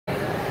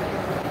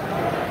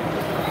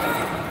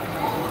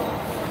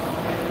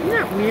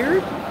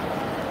Weird?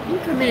 You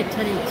come in at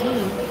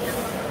 10:18.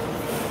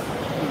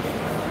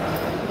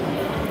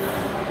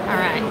 All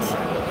right.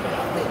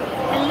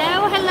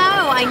 Hello, hello.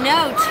 I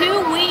know,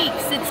 2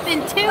 weeks. It's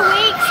been 2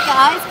 weeks,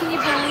 guys. Can you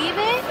believe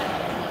it?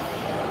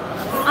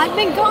 I've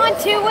been gone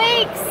 2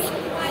 weeks.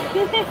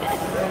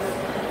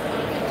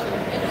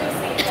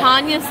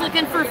 Tanya's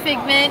looking for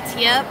Figment.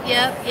 Yep.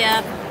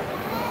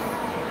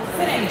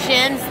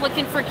 Jen's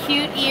looking for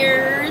cute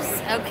ears.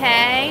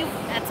 Okay,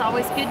 that's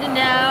always good to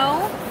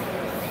know.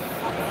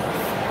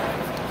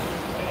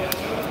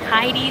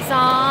 Heidi's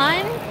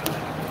on.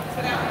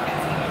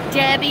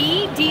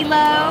 Debbie,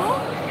 D-Lo,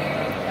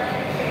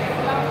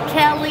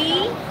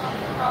 Kelly,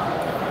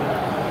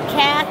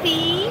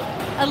 Kathy,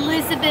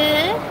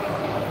 Elizabeth.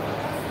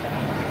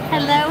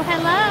 Hello,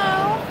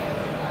 hello.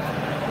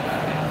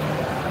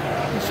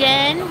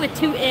 Jen with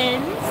 2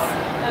 N's.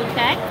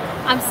 Okay.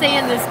 I'm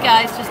saying this,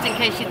 guys, just in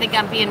case you think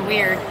I'm being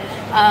weird.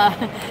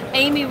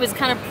 Amy was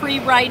kind of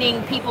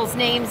pre-writing people's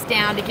names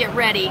down to get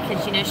ready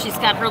because, you know, she's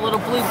got her little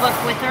blue book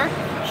with her.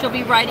 She'll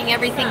be writing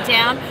everything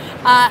down.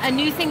 A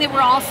new thing that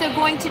we're also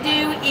going to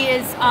do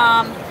is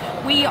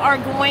we are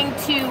going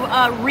to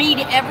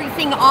read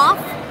everything off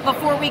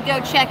before we go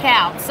check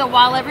out. So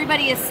while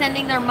everybody is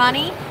sending their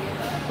money,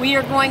 we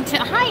are going to,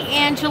 hi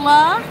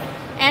Angela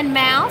and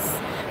Mouse.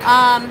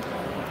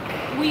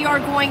 We are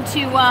going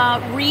to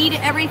read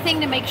everything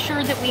to make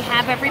sure that we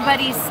have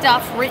everybody's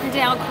stuff written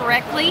down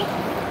correctly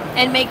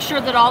and make sure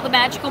that all the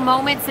magical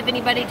moments, if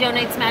anybody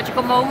donates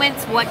magical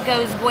moments, what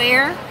goes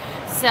where.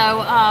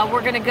 So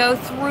we're going to go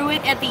through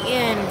it at the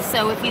end.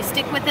 So if you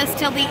stick with us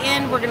till the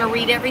end, we're going to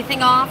read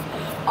everything off.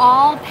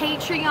 All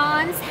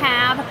Patreons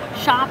have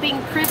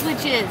shopping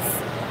privileges.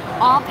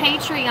 All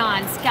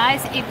Patreons.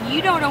 Guys, if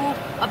you don't know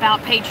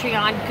about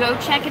Patreon, go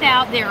check it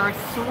out. There are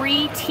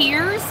 3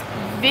 tiers.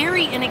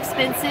 Very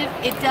inexpensive.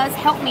 It does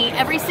help me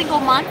every single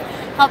month,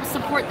 help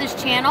support this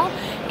channel,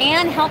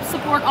 and help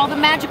support all the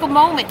magical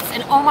moments.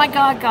 And oh my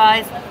God,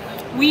 guys,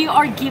 we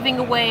are giving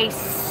away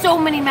so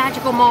many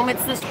magical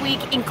moments this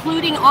week,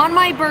 including on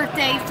my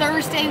birthday,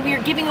 Thursday, we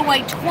are giving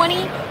away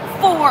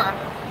 24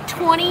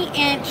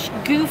 20-inch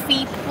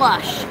Goofy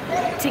plush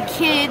to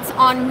kids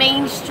on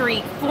Main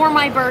Street for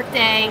my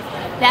birthday.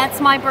 That's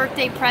my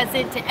birthday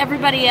present to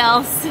everybody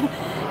else.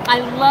 I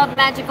love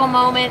magical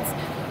moments.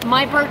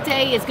 My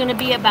birthday is going to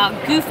be about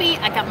Goofy.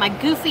 I got my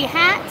Goofy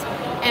hat,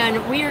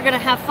 and we are going to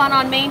have fun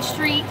on Main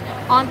Street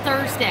on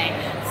Thursday.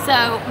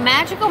 So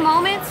magical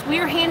moments we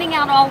are handing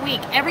out all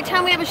week. Every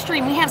time we have a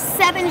stream, we have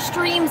 7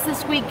 streams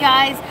this week,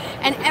 guys,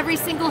 and every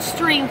single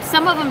stream,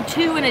 some of them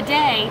 2 in a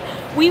day,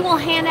 we will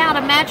hand out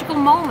a magical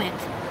moment.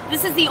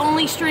 This is the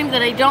only stream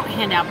that I don't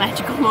hand out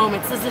magical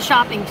moments. This is a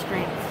shopping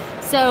stream.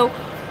 So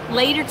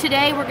later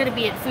today, we're going to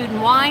be at Food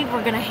and Wine.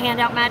 We're going to hand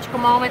out magical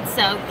moments.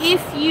 So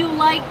if you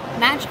like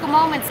magical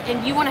moments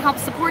and you want to help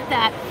support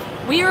that,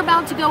 we are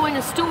about to go in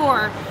a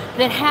store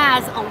that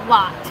has a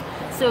lot.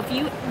 So if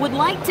you would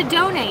like to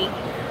donate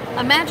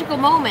a magical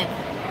moment,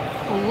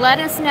 let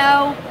us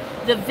know.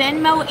 The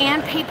Venmo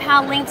and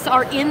PayPal links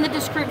are in the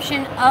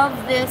description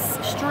of this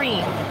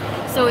stream.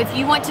 So if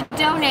you want to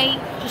donate,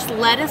 just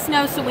let us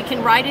know so we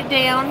can write it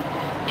down.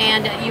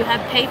 And you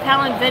have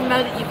PayPal and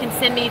Venmo that you can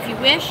send me if you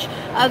wish.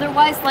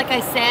 Otherwise, like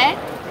I said,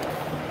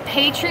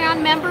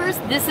 Patreon members,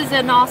 this is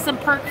an awesome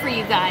perk for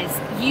you guys.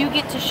 You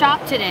get to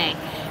shop today.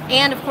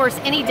 And of course,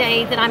 any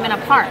day that I'm in a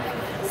park.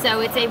 So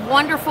it's a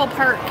wonderful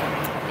perk.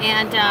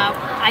 And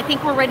I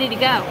think we're ready to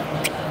go.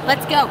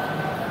 Let's go.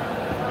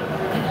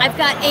 I've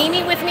got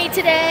Amy with me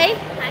today.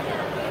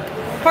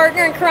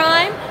 Partner in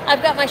crime.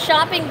 I've got my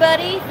shopping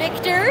buddy,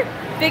 Victor.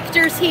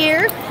 Victor's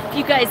here. If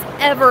you guys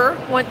ever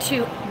want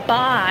to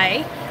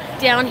buy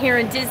down here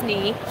in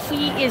Disney,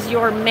 he is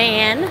your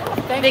man.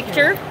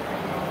 Victor.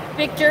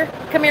 Victor,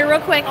 come here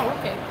real quick. Oh,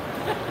 okay.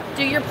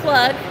 Do your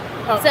plug.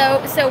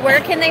 So where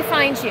can they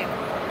find you?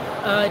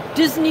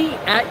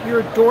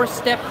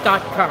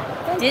 DisneyAtYourDoorstep.com.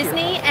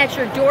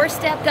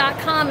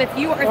 DisneyAtYourDoorstep.com. If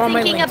you are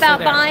thinking about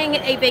buying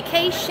a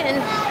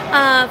vacation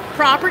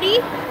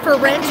property for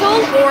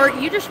rental, or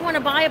you just want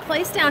to buy a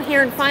place down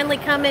here and finally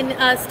come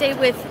and stay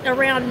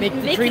around Make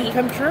the Mickey, dream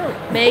come true.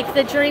 Make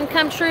the dream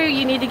come true.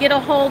 You need to get a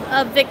hold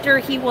of Victor.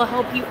 He will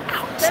help you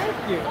out.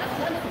 Thank you.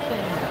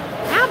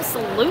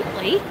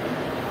 Absolutely.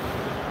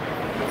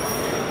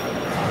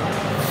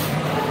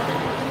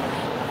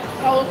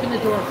 I'll open the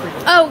door for you.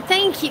 Oh,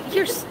 thank you.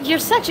 You're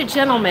such a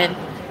gentleman.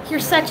 You're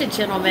such a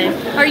gentleman.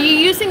 Are you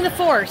using the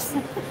force?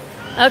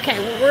 Okay,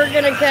 well, we're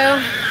gonna go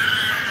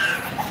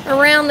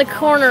around the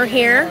corner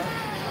here.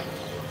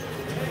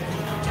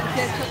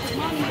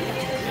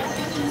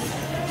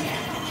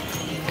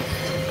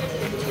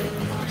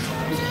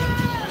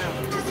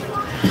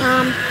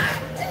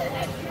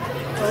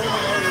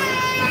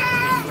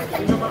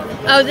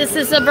 Oh, this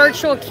is a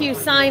virtual queue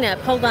sign up.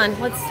 Hold on.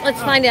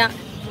 Let's find out.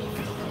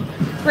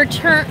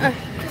 Return.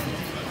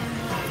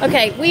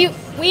 Okay, we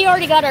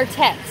already got our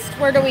text.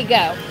 Where do we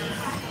go?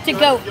 To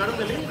go.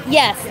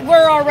 Yes,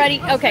 we're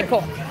already. Okay,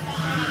 cool.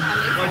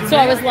 So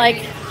I was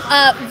like,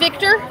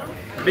 Victor.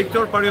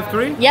 Victor, party of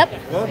 3? Yep.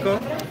 Welcome.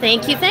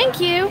 Thank you. Thank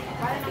you.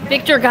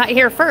 Victor got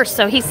here first,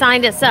 so he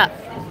signed us up.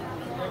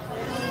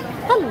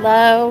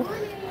 Hello.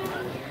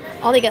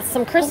 Oh, they got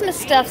some Christmas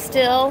stuff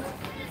still.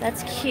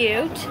 That's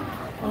cute.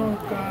 Oh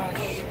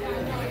gosh.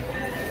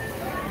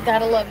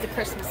 Gotta love the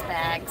Christmas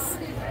bags.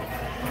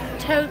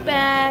 Tote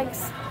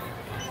bags,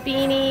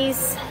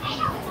 beanies.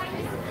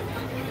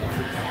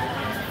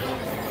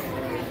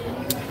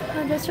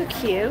 Oh, those are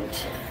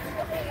cute.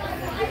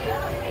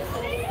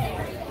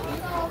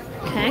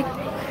 Okay.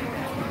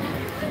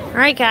 All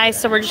right, guys,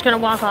 so we're just gonna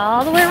walk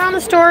all the way around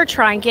the store,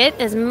 try and get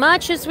as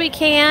much as we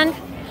can.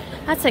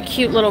 That's a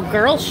cute little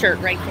girl shirt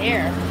right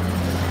there.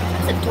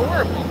 That's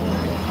adorable.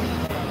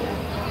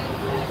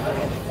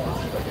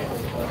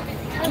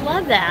 I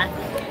love that.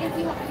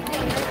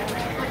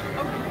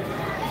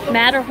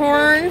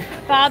 Matterhorn,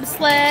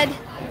 bobsled,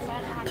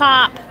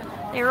 pop.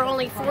 They were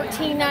only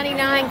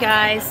 $14.99,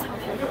 guys.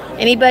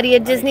 Anybody a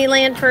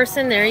Disneyland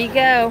person? There you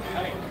go.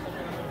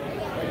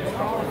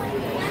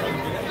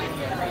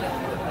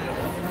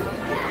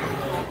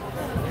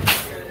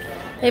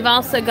 They've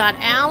also got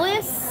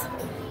Alice.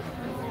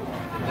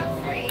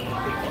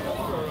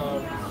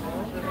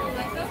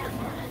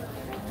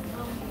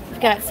 We've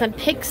got some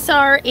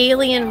Pixar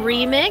Alien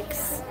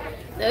Remix.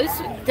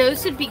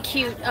 Those would be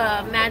cute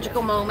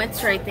magical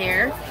moments right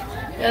there.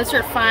 Those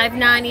are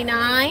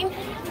 $5.99.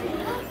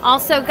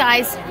 Also,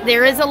 guys,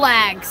 there is a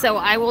lag, so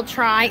I will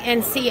try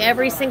and see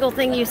every single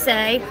thing you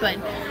say, but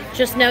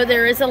just know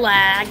there is a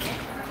lag.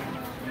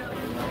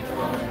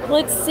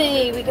 Let's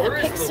see, we got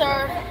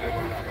Pixar.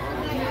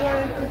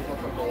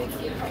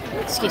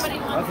 Excuse me.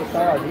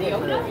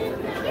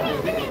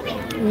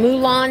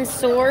 Mulan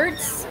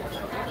swords,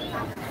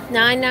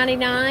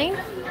 $9.99.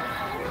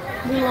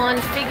 Mulan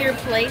figure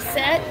play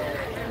set,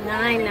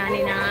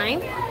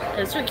 $9.99.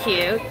 Those are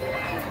cute.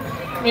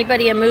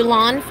 Anybody a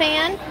Mulan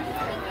fan?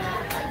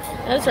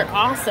 Those are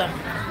awesome.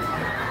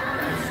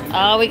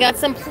 Oh, we got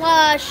some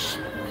plush.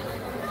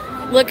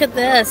 Look at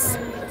this.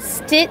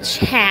 Stitch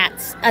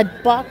hats,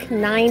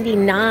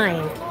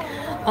 $1.99.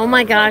 Oh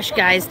my gosh,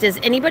 guys. Does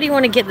anybody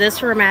want to get this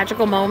for a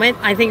magical moment?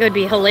 I think it would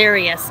be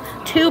hilarious.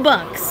 $2.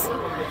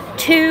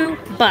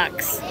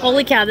 $2.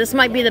 Holy cow, this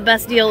might be the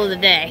best deal of the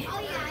day.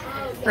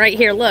 Right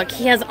here, look.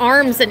 He has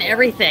arms and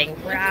everything.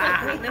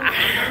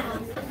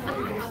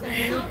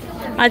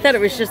 I thought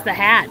it was just the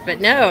hat,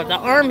 but no, the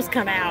arms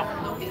come out.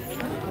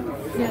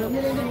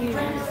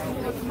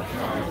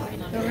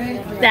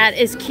 That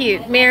is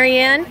cute.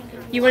 Marianne,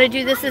 you want to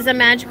do this as a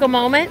magical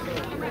moment?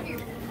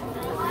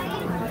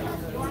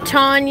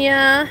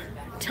 Tanya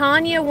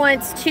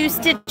wants 2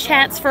 Stitch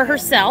hats for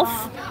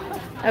herself.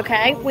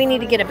 Okay, we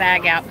need to get a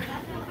bag out.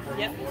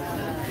 Yep.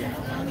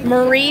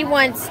 Marie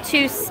wants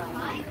 2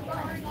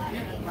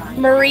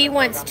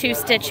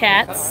 Stitch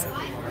hats.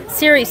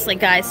 Seriously,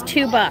 guys,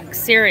 $2.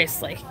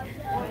 Seriously.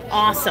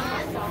 Awesome.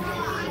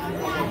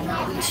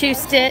 2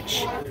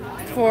 Stitch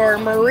for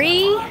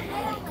Marie.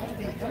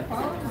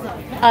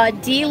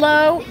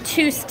 D-Lo,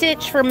 2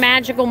 Stitch for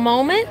magical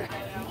moment.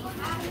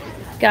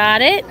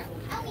 Got it.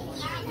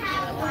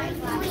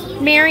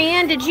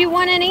 Marianne, did you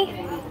want any?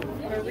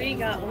 Marie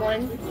got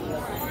 1.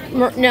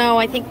 No,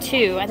 I think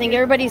 2. I think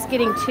everybody's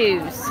getting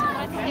 2s.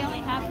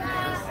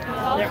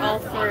 They're all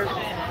for...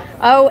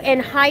 Oh,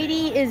 and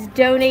Heidi is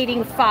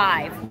donating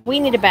 5. We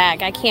need a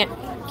bag. I can't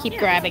keep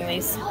grabbing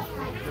these.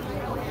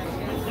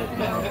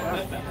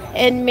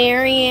 And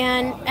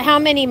Marianne, how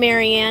many,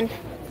 Marianne?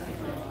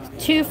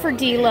 2 for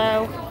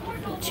D-Lo,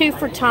 2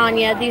 for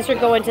Tanya. These are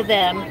going to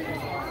them.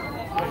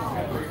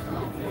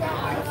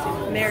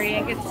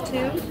 Marianne gets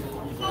 2?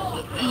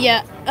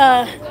 Yeah,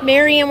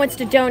 Marianne wants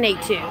to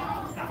donate 2.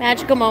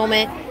 Magical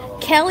moment.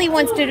 Kelly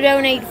wants to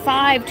donate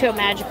 5 to a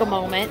magical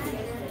moment.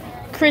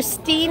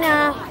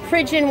 Christina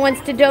Pridgeon wants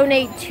to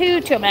donate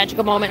 2 to a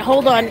magical moment.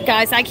 Hold on,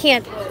 guys. I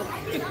can't.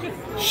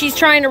 She's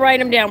trying to write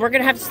them down. We're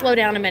going to have to slow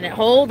down a minute.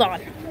 Hold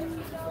on.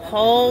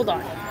 Hold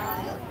on.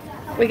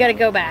 We got to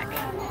go back.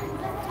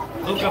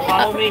 Luca,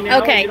 follow me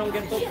now. Okay. You don't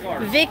get those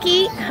cards.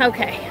 Vicky,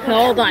 okay.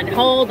 Hold on.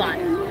 Hold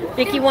on.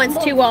 Vicky wants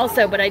 2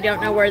 also, but I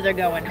don't know where they're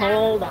going.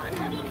 Hold on.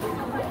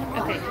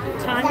 Okay,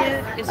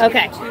 Tanya is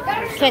Okay.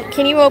 getting 2.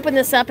 Can you open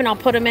this up and I'll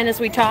put them in as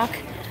we talk?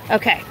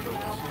 Okay.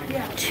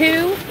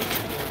 2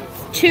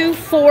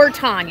 for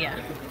Tanya.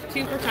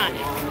 2 for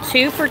Tanya.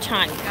 2 for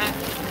Tanya. Got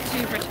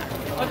 2 for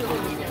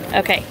Tanya.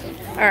 Okay.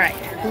 All right.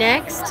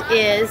 Next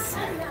is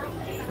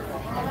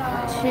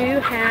 2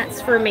 hats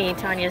for me,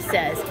 Tanya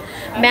says.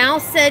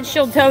 Mouse said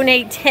she'll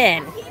donate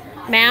 10.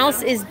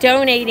 Mouse is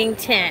donating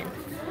 10.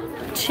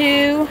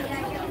 2,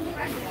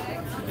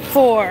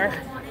 4,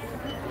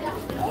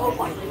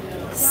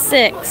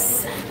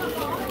 6,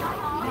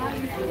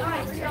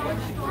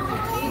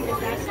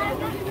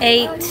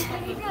 8,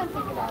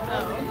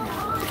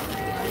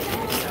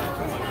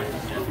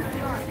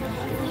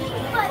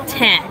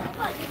 10.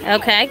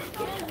 Okay,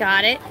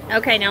 got it.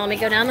 Okay, now let me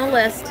go down the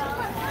list.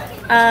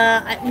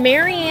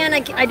 Marianne,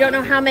 I don't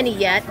know how many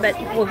yet, but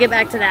we'll get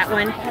back to that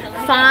one.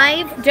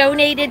 5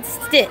 donated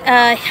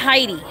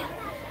Heidi.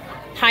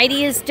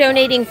 Heidi is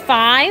donating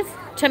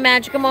 5 to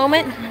Magical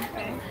Moment.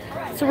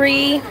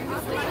 3,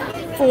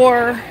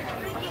 4,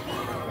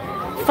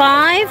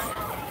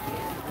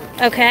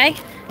 5. Okay.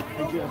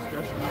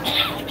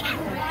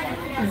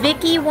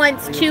 Vicky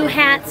wants 2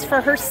 hats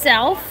for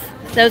herself.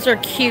 Those are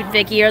cute,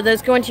 Vicky. Are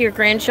those going to your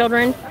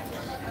grandchildren?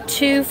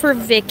 2 for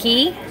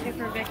Vicky. 2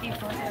 for Vicky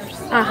for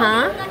herself.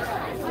 Uh-huh.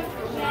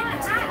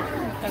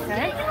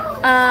 Okay.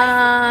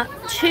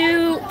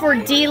 2 for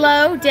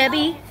D-Lo,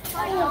 Debbie.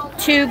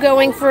 2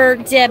 going for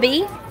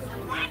Debbie.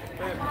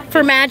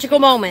 For Magical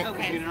Moment.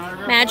 Okay.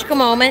 Magical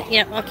Moment.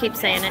 Yep, I'll keep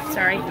saying it.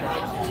 Sorry.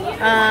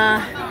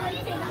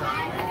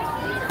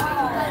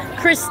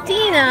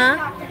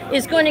 Christina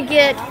is going to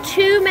get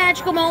 2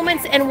 Magical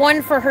Moments and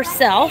 1 for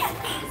herself.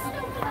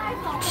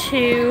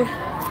 2,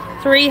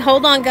 3.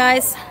 Hold on,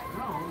 guys.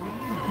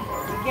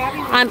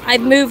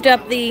 I've moved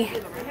up the...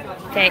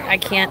 Okay, I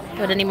can't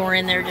put any more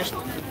in there. Just...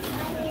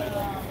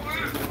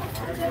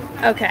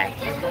 Okay.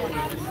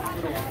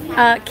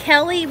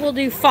 Kelly will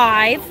do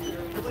 5.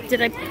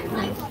 Did I...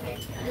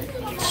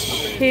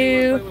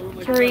 2,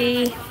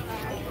 3,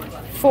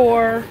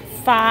 4,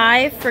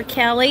 5 for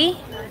Kelly.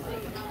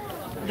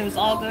 Those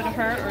all go to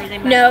her, or are they?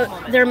 No,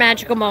 they're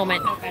Magical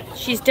Moment. Okay.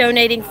 She's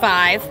donating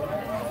 5.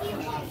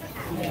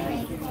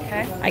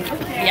 Okay.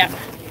 Yeah.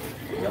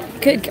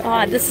 Good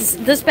God,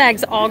 this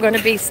bag's all going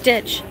to be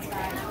Stitch.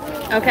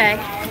 Okay.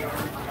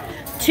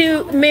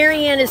 2.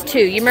 Marianne is 2.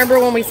 You remember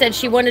when we said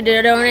she wanted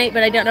to donate,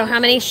 but I don't know how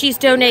many? She's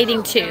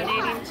donating 2.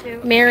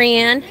 Donating 2.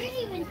 Marianne,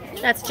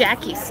 that's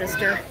Jackie's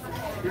sister.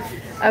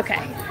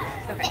 Okay.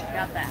 Okay,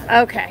 got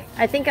that. Okay.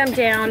 I think I'm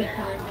down.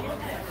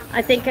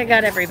 I think I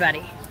got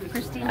everybody.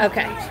 Christina.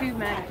 Okay. 2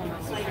 magical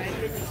moments.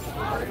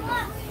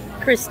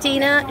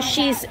 Christina,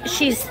 she's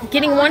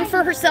getting 1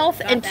 for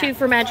herself and 2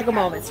 for Magical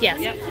Moments. Yes.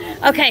 Yep.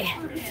 Okay.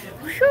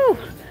 Whew.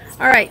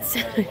 All right.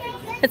 So,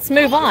 let's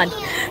move on.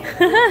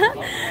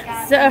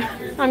 So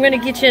I'm going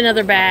to get you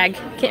another bag.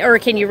 Or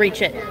can you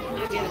reach it?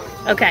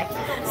 Okay.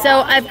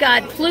 So I've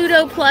got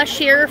Pluto plush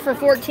here for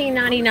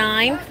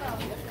 $14.99.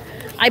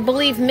 I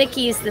believe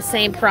Mickey's the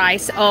same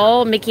price.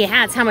 Oh, Mickey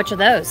hats. How much are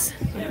those?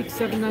 I think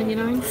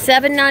 $7.99.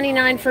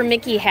 $7.99 for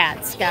Mickey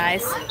hats,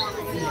 guys.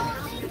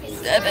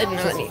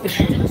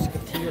 $7.99.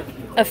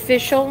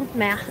 Official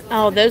math.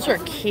 Oh, those are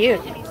cute.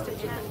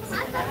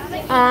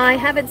 I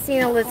haven't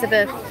seen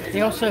Elizabeth.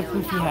 They also have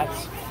goofy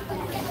hats.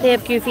 They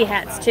have goofy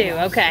hats too.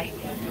 Okay.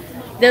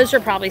 Those are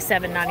probably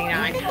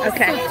 $7.99.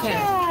 Okay.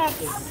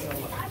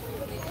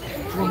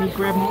 Want me to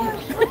grab more?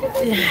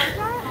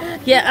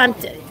 Yeah,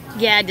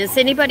 yeah, does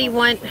anybody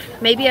want,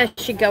 maybe I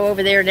should go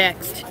over there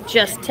next,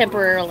 just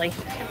temporarily.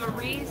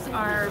 Marie's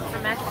are for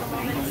magical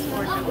moments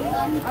or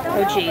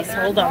Oh geez,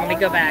 hold on, let me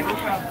go back.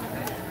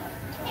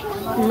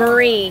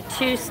 Marie,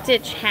 2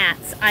 Stitch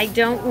hats. I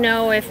don't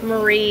know if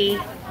Marie,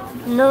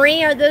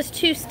 are those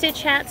 2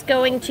 Stitch hats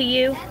going to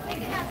you?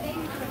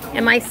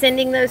 Am I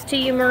sending those to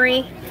you,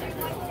 Marie?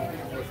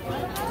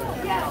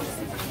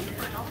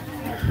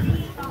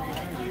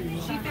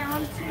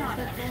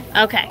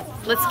 Okay,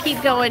 let's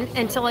keep going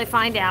until I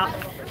find out.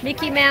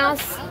 Mickey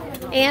Mouse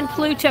and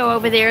Pluto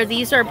over there.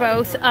 These are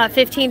both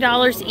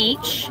 $15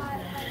 each.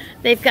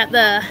 They've got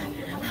the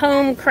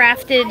home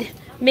crafted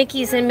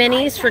Mickeys and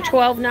Minnies for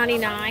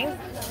 $12.99.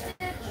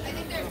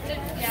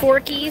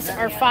 Forkies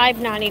are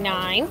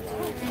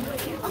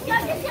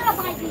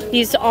 $5.99.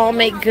 These all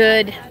make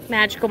good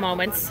magical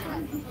moments.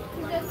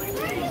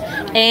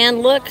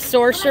 And look,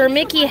 Sorcerer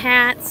Mickey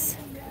hats,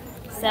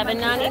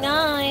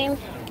 $7.99.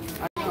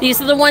 These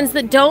are the ones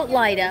that don't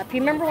light up. You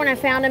remember when I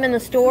found them in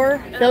the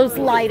store? Those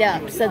light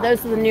up. So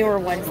those are the newer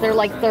ones. They're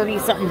like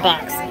 30-something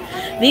bucks.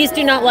 These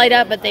do not light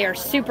up, but they are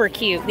super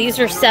cute. These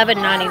are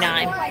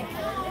 $7.99.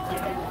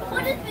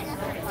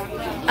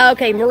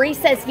 Okay, Marie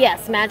says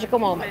yes, magical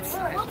moments.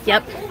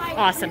 Yep,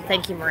 awesome.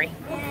 Thank you, Marie.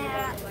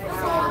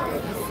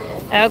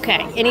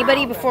 Okay,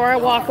 anybody before I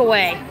walk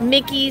away?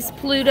 Mickey's,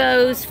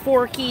 Pluto's,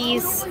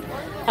 Forkies,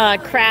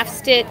 Craft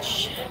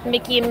Stitch,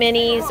 Mickey and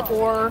Minnie's,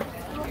 or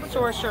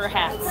Sorcerer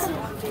hats.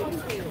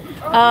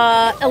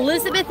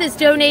 Elizabeth is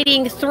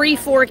donating 3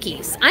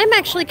 Forkies. I'm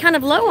actually kind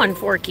of low on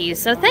Forkies,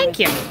 so thank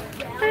you.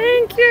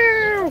 Thank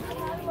you.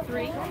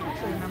 3.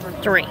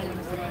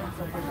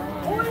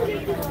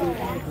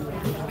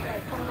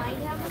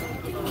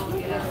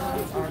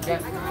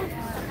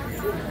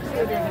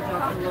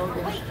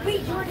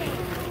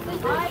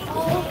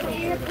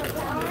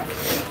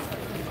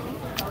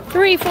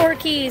 Three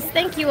Forkies.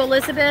 Thank you,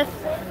 Elizabeth.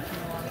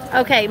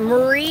 Okay,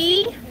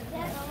 Marie.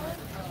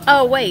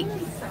 Oh, wait.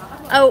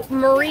 Oh,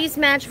 Marie's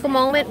magical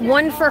moment.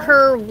 1 for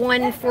her,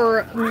 1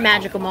 for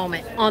magical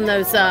moment on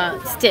those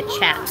Stitch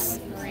hats.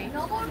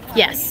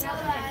 Yes.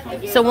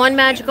 So 1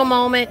 magical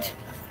moment,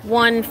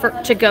 1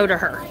 to go to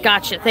her.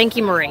 Gotcha. Thank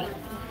you, Marie.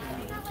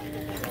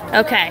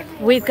 Okay,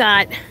 we've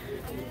got...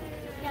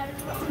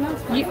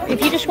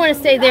 if you just want to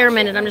stay there a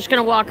minute, I'm just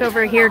going to walk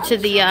over here to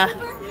the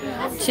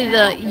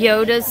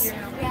Yodas.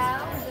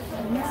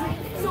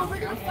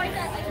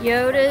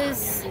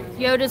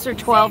 Yodas are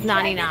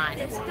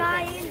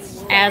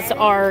 $12.99, as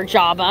are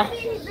Jabba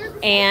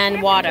and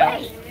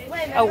Watto.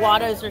 Oh,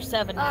 Wattos are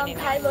 $7.99.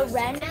 Kylo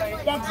Ren.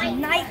 That's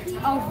Knight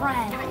of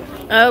Ren.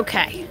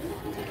 Okay.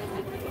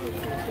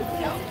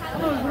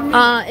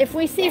 If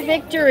we see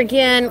Victor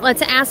again,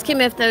 let's ask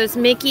him if those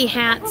Mickey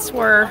hats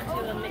were...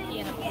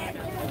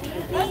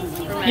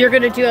 You're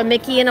going to do a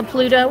Mickey and a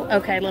Pluto?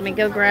 Okay, let me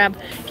go grab...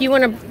 If you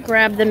want to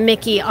grab the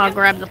Mickey, I'll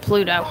grab the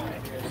Pluto.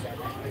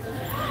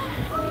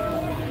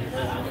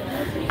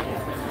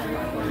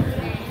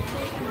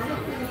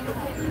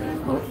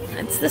 Oh,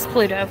 it's this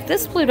Pluto.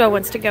 This Pluto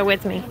wants to go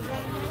with me.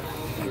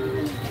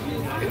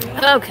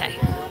 Okay.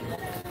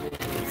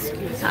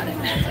 Got it.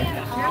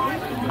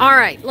 All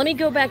right, let me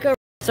go back over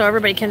so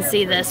everybody can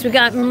see this. We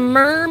got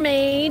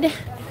mermaid.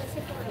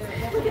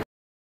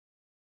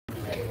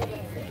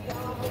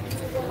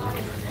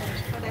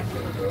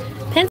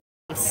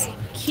 Pencils.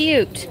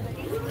 Cute.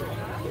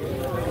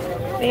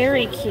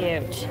 Very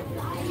cute.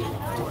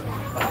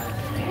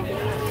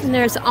 And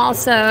there's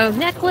also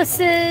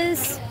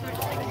necklaces.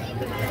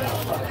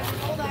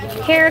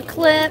 Hair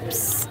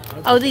clips.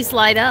 Oh, these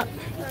light up.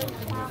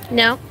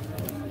 No,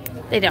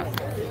 they don't.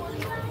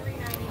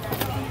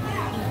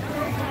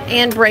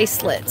 And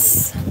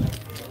bracelets.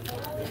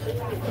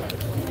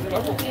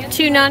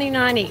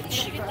 $2.99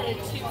 each.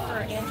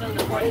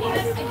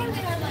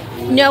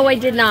 No, I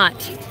did not.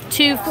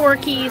 2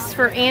 4-keys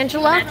for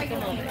Angela.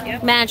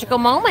 Magical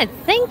moment.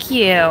 Thank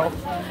you.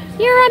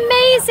 You're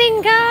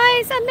amazing,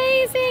 guys.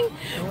 Amazing.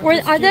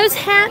 Are those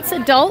hats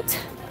adult?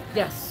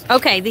 Yes.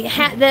 Okay.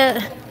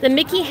 The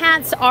Mickey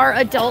hats are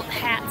adult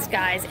hats,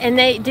 guys. And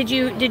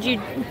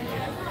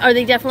are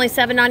they definitely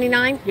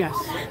 $7.99? Yes.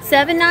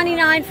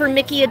 $7.99 for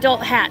Mickey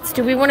adult hats.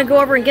 Do we want to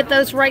go over and get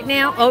those right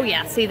now? Oh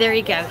yeah, see, there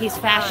you go. He's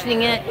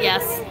fashioning it.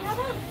 Yes.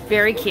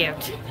 Very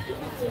cute.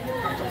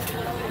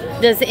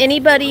 Does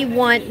anybody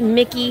want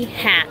Mickey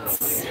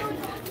hats?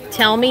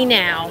 Tell me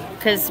now,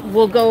 because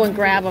we'll go and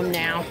grab them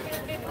now.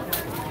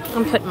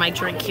 I'm putting my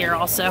drink here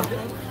also.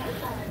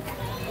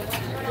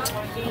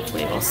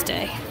 Hopefully it'll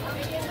stay.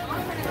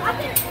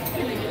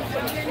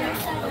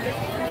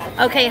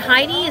 Okay,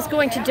 Heidi is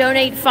going to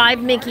donate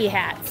 5 Mickey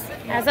hats.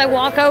 As I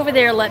walk over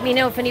there, let me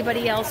know if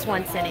anybody else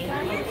wants any.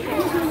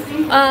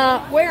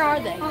 Where are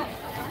they?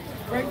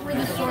 Right where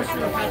the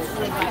sorcerer hats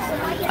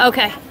live.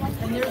 Okay.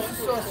 And there's the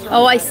sorcerer.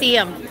 Oh, I see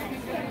them.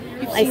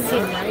 I see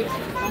them, right?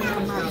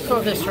 You saw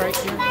this, right?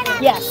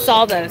 Yes,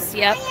 saw those.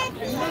 Yep.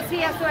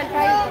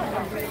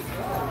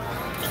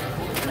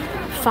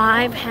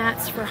 5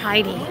 hats for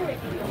Heidi.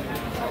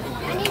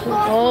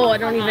 Oh, I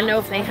don't even know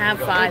if they have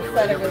 5.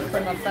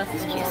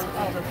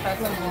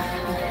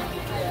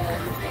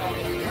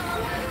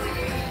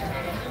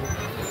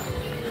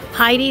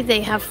 Heidi,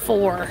 they have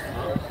 4.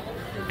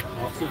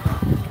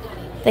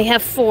 They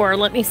have 4.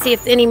 Let me see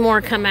if any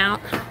more come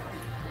out.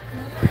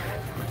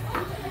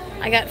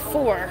 I got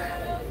 4.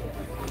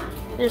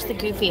 There's the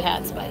goofy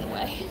hats, by the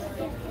way.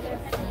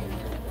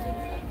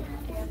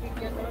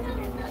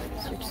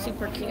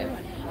 Super cute.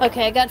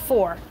 Okay, I got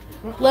 4.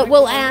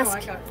 We'll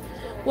ask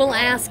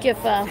if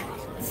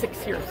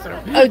 6 here,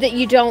 so. oh, that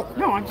you don't.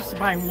 No, I'm just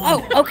buying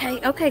one. Oh,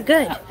 okay,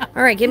 good.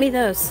 All right, give me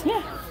those.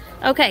 Yeah.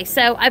 Okay,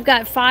 so I've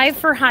got 5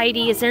 for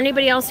Heidi. Is there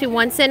anybody else who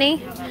wants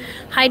any?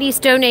 Heidi's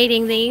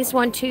donating these.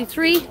 1, 2,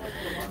 3,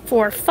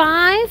 4,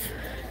 5.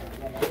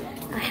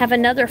 I have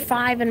another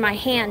 5 in my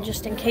hand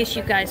just in case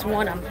you guys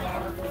want them.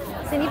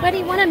 Does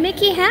anybody want a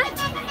Mickey hat?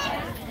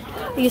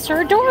 These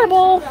are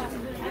adorable.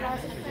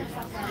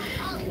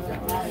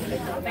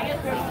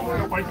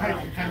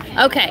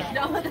 Okay,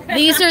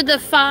 these are the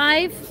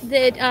 5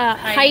 that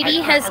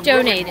Heidi has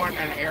donated.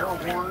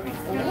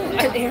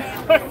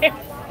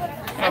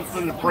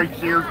 Something that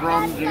breaks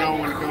eardrums, you know,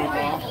 when it goes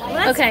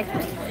off. Okay.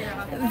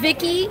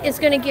 Vicky is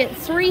going to get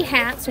 3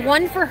 hats,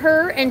 1 for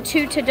her and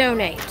 2 to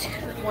donate.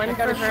 I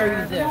gotta show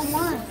you this.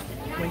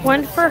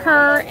 1 for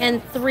her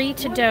and 3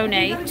 to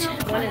donate.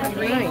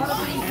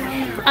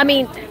 I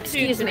mean,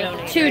 excuse me,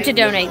 2 to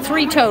donate.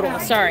 3 total,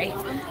 sorry.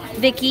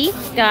 Vicky,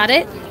 got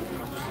it.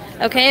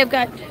 Okay, I've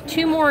got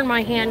 2 more in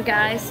my hand,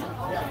 guys.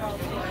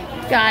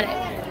 Got it.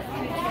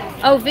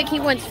 Oh, Vicky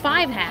wants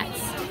 5 hats.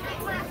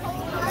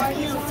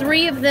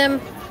 3 of them.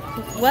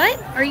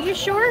 What? Are you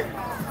sure?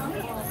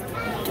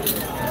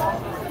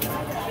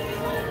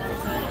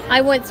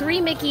 I want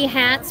 3 Mickey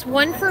hats,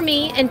 1 for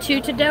me and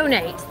 2 to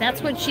donate.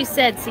 That's what she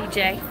said,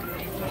 CJ.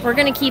 We're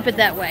going to keep it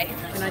that way.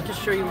 Can I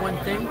just show you one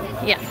thing?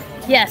 Yeah.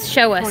 Yes,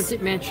 show us.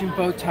 Haunted Mansion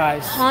bow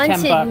ties. Haunted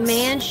 $10.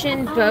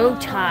 Mansion bow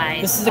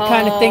ties. This is the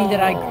kind of thing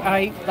that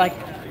I like.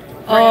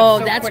 Oh,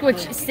 so that's quickly.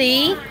 what you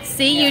see?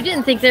 See, you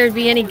didn't think there'd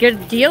be any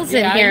good deals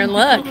in I here. didn't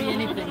Look. think there'd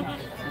be anything.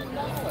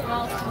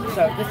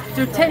 So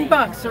they're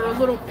 $10. They're a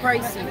little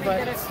pricey,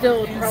 but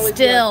still probably.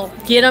 Still,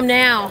 get them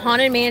now.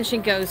 Haunted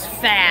Mansion goes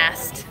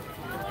fast.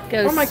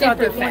 Goes Oh my God,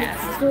 super they're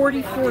fast.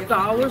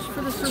 $44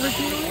 for this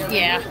original?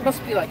 Yeah.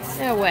 Must be like,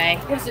 No way.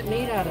 what is it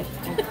made out of?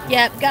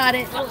 Yep, got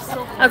it.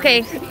 Okay,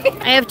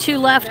 I have 2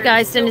 left,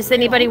 guys. And does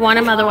anybody want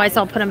them? Otherwise,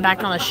 I'll put them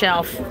back on the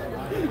shelf.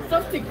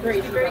 Something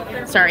crazy.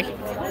 Sorry.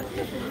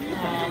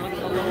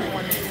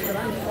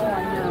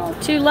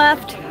 2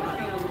 left.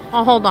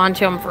 I'll hold on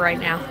to them for right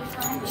now,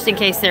 just in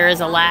case there is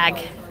a lag.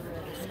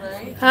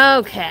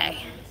 Okay.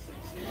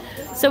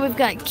 So we've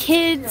got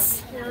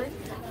kids,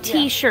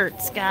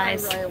 T-shirts,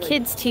 guys.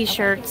 Kids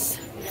T-shirts.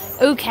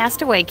 Oh,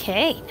 Castaway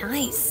K.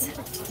 Nice.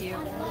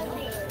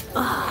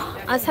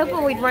 Oh, I was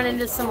hoping we'd run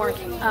into some more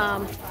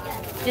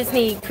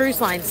Disney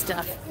Cruise Line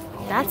stuff.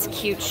 That's a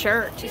cute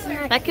shirt.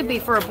 That could be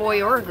for a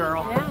boy or a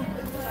girl.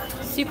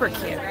 Super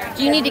cute.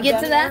 Do you need to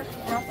get to that?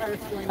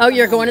 Oh,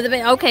 you're going to the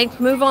bay? Okay,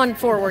 move on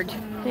forward.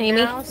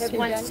 Amy?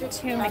 Went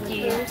to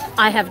Mickey.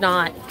 I have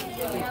not.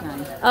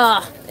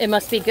 It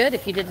must be good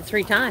if you did it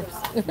 3 times.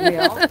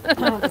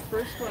 The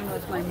first one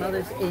was my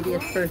mother's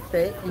 80th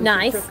birthday, and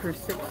Nice. she took her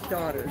 6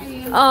 daughters.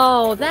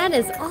 Oh, that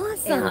is And the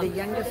awesome.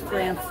 youngest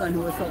grandson,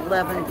 who was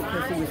 11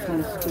 because he was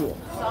homeschooled.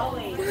 So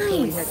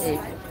we had 8.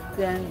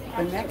 Then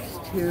the next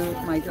 2,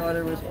 my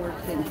daughter was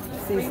working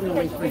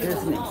seasonally for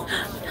Disney.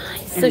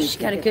 So she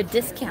got a good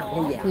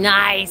discount. Yeah.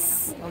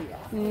 Nice.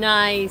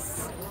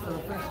 Nice. So the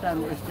first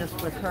time it was just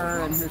with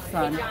her and her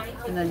son,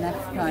 and the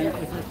next time it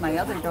was with my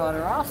other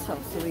daughter also.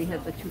 So we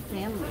had the 2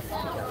 families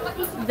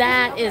together.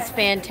 That is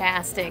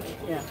fantastic.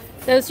 Yeah.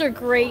 Those are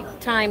great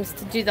times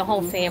to do the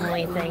whole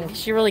family thing,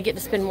 because you really get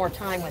to spend more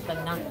time with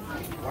them, not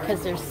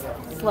because there's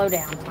slow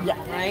down time,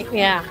 right?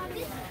 Yeah.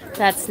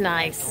 That's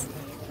nice.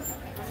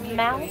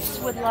 Mouse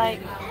would like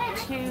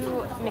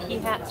 2 Mickey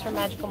hats for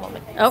Magical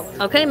Moment. Oh,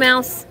 okay,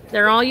 Mouse.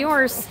 They're all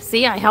yours.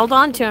 See, I held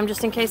on to them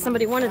just in case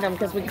somebody wanted them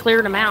because we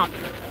cleared them out.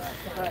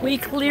 We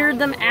cleared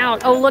them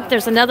out. Oh, look,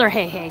 there's another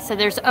Hey Hey. So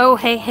there's Oh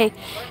Hey Hey,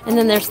 and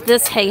then there's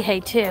this Hey Hey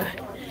too.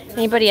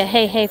 Anybody a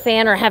Hey Hey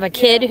fan or have a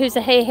kid who's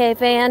a Hey Hey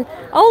fan?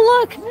 Oh,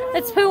 look,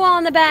 it's Pooh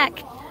on the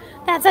back.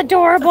 That's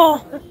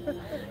adorable.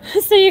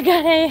 So you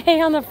got Hey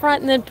Hey on the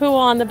front and then Pooh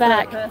on the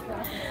back.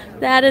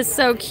 That is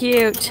so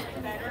cute.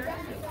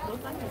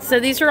 So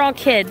these are all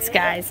kids,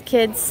 guys.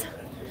 Kids.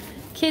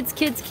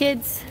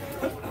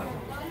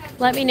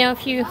 Let me know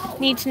if you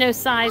need to know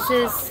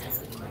sizes.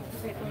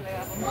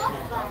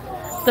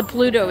 The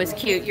Pluto is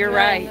cute. You're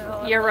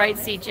right. You're right,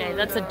 CJ.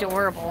 That's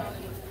adorable.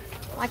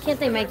 Why can't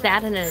they make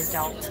that in an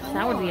adult?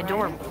 That would be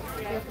adorable.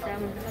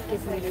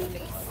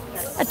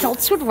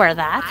 Adults would wear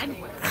that.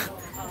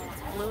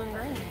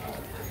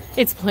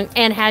 It's blue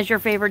and has your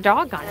favorite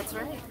dog on it. That's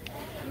right.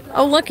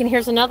 Oh, look, and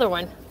here's another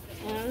one.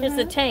 Here's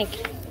the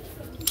tank.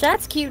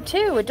 That's cute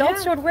too.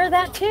 Adults would wear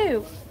that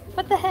too.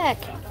 What the heck?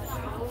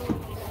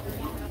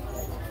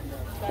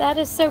 That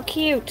is so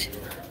cute.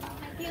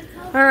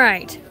 All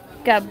right.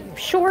 Got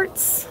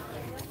shorts.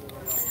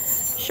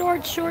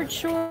 Shorts.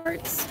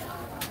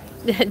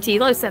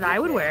 Tilo said I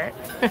would wear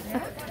it.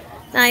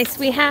 Nice.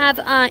 We have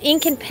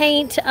ink and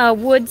paint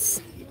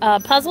woods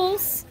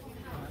puzzles.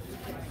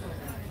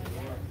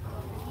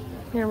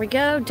 There we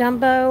go.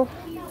 Dumbo.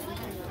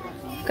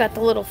 Got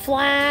the little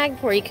flag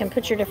where you can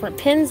put your different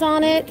pins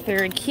on it.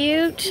 Very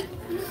cute.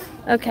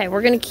 Okay,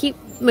 we're going to keep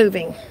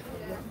moving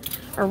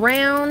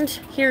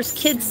around. Here's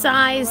kid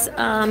size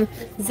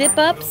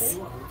zip-ups.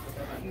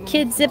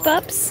 Kid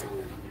zip-ups.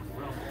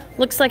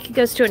 Looks like it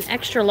goes to an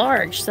extra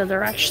large, so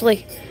they're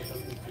actually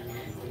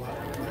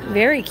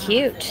very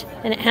cute.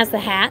 And it has the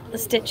hat, the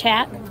Stitch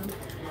hat.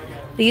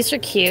 These are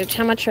cute.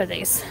 How much are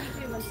these?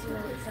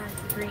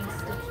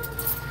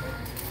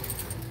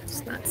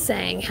 It's not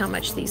saying how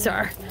much these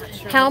are.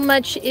 How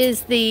much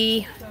is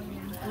the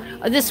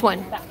this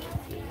one?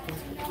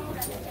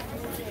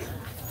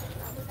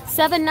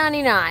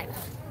 $7.99.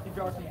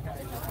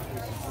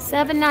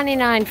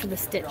 $7.99 for the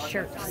Stitch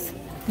shirts.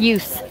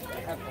 Youth.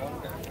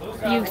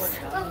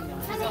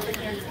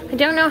 I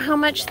don't know how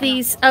much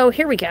these. Oh,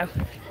 here we go.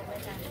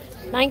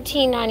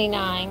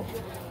 $19.99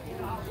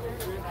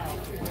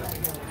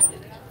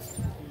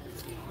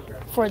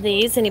 for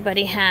these.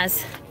 Anybody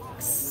has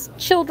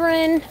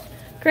children,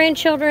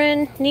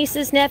 grandchildren,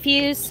 nieces,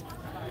 nephews?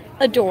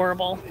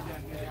 Adorable.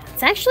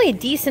 It's actually a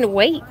decent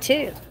weight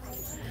too.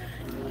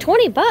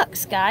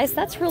 $20, guys.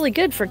 That's really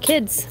good for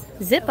kids.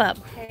 Zip up.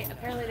 Okay,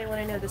 apparently they want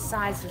to know the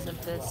sizes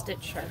of the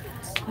Stitch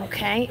shirts.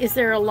 Okay, is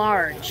there a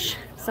large?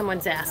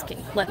 Someone's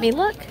asking. Let me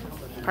look.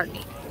 Pardon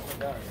me.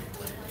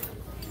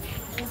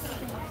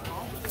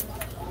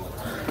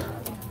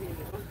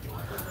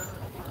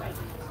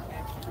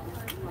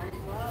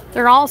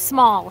 They're all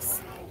smalls.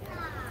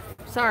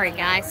 Sorry,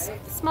 guys.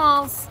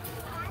 Smalls.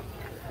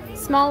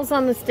 Smalls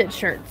on the Stitch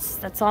shirts.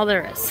 That's all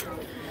there is.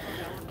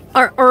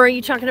 Or are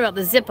you talking about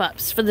the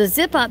zip-ups? For the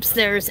zip-ups,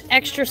 there's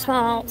extra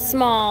small,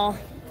 small,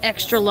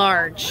 extra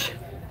large.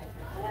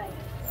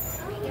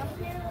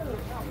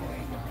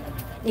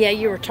 Yeah,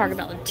 you were talking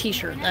about the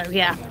t-shirt, though.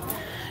 Yeah.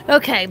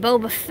 Okay,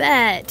 Boba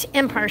Fett,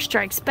 Empire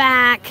Strikes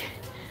Back,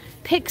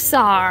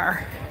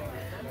 Pixar,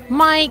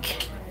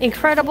 Mike,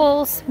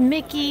 Incredibles,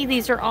 Mickey.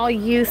 These are all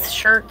youth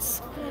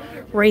shirts.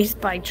 Raised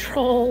by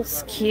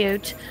Trolls.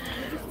 Cute.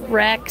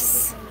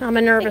 Rex. I'm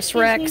a nervous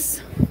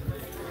Rex.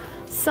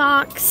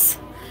 Socks.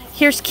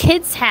 Here's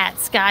kids'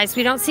 hats, guys.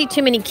 We don't see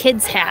too many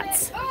kids'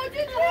 hats.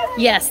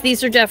 Yes,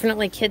 these are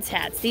definitely kids'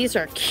 hats. These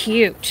are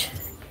cute.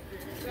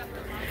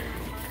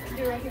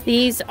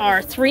 These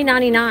are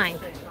 $3.99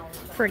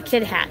 for a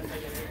kid hat.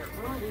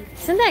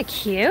 Isn't that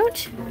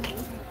cute?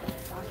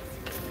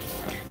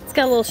 It's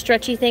got a little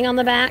stretchy thing on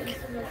the back.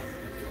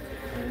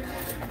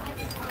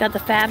 Got the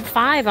Fab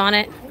 5 on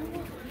it.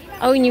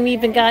 Oh, and you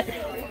even got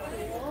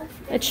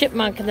a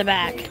chipmunk in the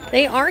back.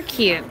 They are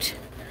cute.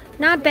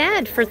 Not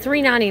bad for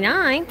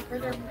 $3.99.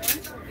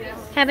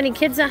 Have any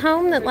kids at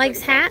home that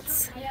likes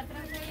hats?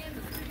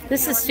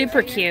 This is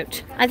super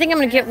cute. I think I'm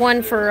gonna get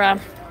one for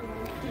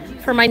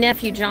my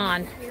nephew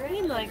John.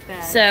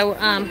 So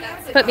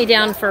put me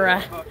down for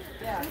a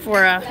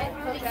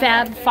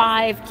Fab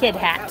 5 kid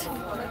hat.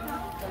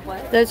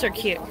 Those are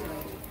cute.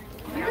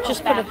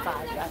 Just put a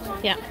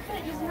yeah.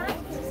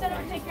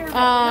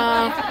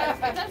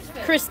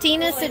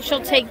 Christina said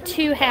she'll take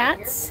 2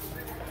 hats.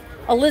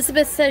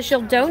 Elizabeth says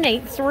she'll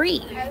donate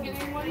 3.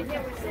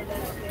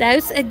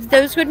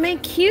 Those would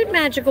make cute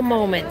magical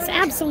moments.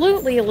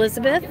 Absolutely,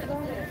 Elizabeth.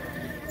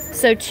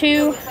 So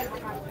 2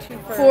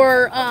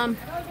 for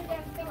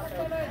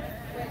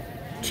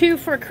 2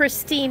 for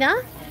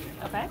Christina.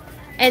 Okay.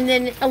 And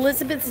then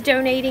Elizabeth's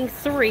donating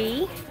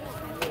 3.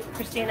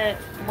 Christina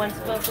wants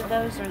both of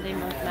those, or they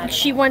both match?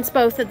 She wants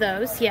both of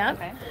those, yeah.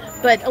 Okay.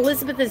 But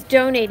Elizabeth is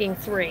donating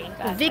 3.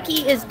 Gotcha.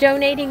 Vicky is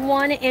donating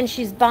 1, and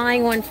she's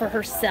buying one for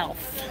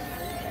herself.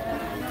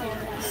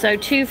 So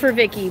 2 for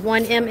Vicky,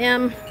 1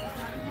 MM,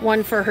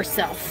 1 for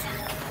herself.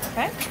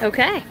 Okay.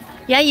 Okay.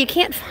 Yeah, you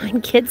can't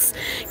find kids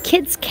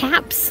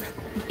caps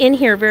in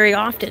here very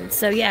often.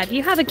 So yeah, if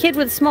you have a kid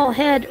with a small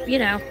head, you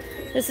know,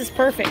 this is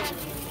perfect.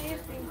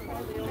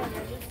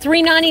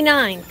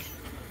 $3.99.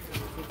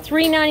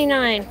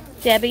 $3.99,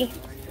 Debbie.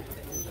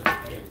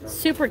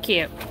 Super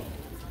cute.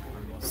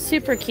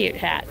 Super cute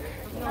hat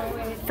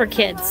for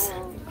kids.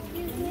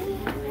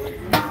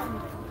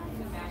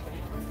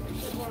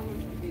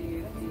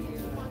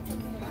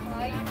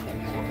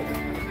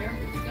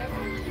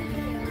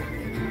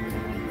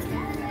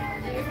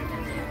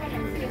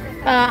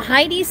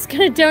 Heidi's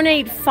gonna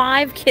donate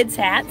 5 kids'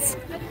 hats.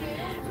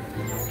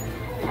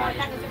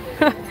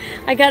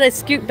 I gotta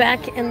scoot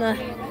back in the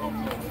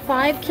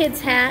 5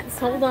 kids' hats.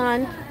 Hold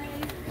on.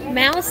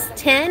 Mouse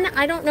 10?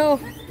 I don't know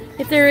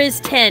if there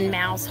is 10,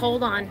 Mouse.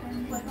 Hold on.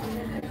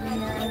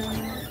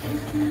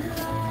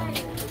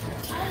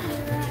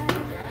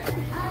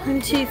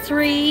 One, 2,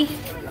 3,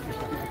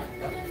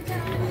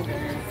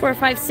 4,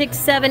 5, 6,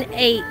 7,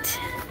 8.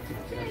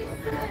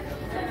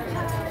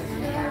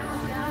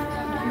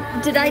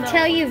 Did I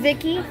tell you,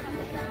 Vicky?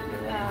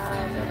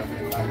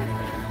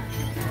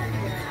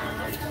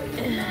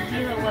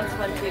 Dilo wants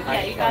one too.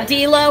 Yeah, you got it.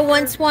 Dilo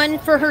wants one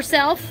for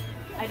herself?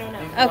 I don't know.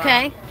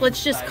 Okay,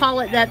 let's just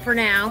call it that for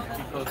now.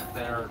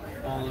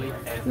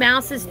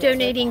 Mouse is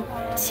donating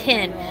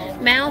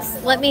 10.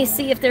 Mouse, let me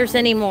see if there's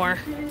any more.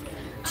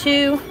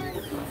 2,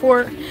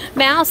 4.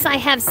 Mouse, I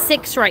have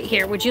 6 right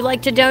here. Would you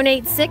like to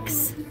donate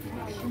 6?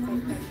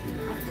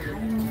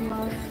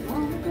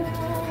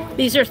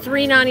 These are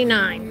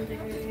 $3.99.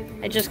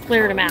 I just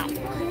cleared them out.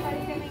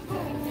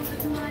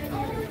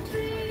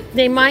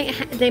 They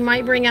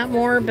might bring out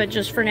more, but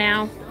just for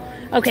now.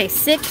 Okay,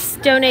 6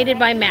 donated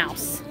by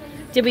Mouse.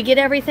 Did we get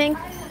everything?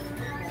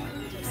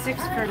 6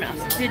 per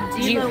mouse. Did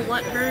Dilo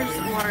want hers,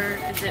 or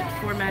is it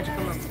for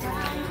magical moments?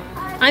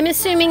 I'm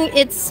assuming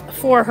it's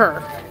for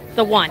her.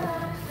 The 1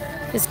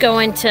 is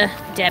going to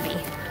Debbie.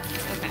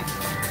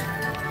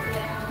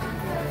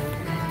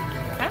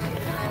 Okay.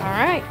 All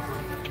right.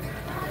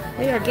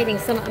 We are getting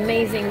some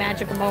amazing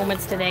magical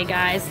moments today,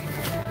 guys.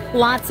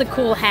 Lots of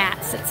cool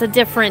hats. It's a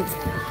different,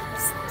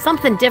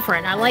 something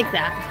different. I like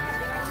that.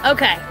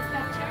 Okay.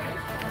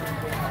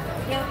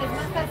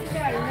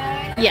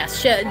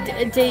 Yes,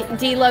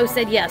 D-Lo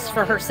said yes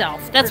for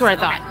herself. That's what I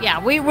thought.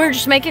 Yeah, we're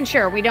just making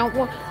sure. We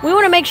want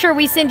to make sure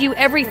we send you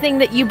everything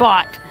that you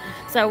bought.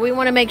 So we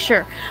want to make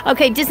sure.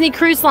 Okay, Disney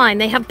Cruise Line,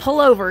 they have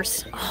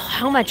pullovers. Oh,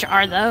 how much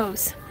are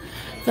those?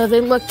 Though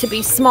they look to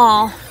be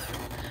small.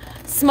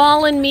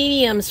 Small and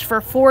mediums for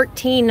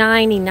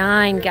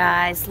 $14.99,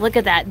 guys. Look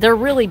at that. They're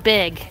really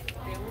big.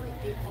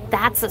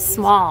 That's a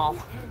small.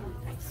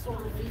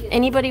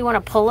 Anybody want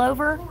a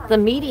pullover? The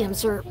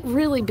mediums are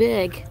really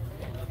big.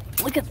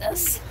 Look at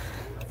this.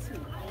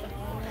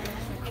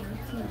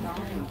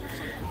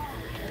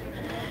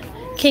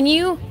 Can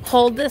you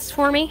hold this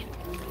for me?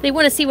 They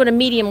want to see what a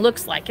medium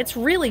looks like. It's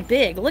really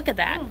big. Look at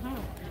that.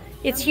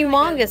 It's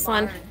humongous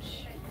on.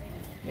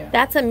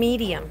 That's a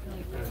medium.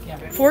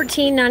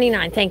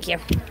 $14.99. Thank you.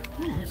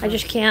 I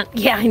just can't.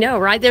 Yeah, I know,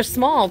 right? They're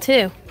small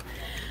too.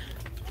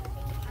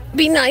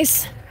 Be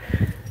nice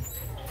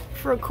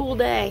for a cool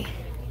day.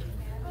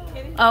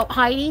 Oh,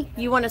 Heidi,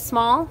 you want a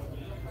small?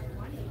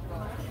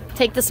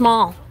 Take the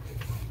small.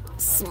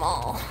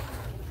 Small.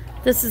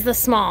 This is the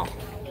small.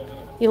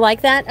 You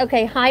like that?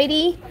 Okay,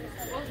 Heidi.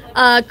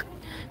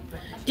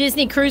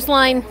 Disney Cruise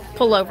Line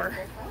pullover.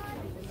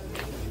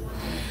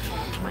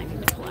 Might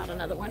need to pull out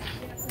another one.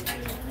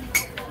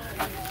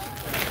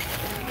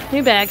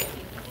 New bag.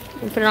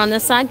 You put it on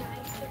this side?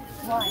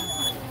 Why?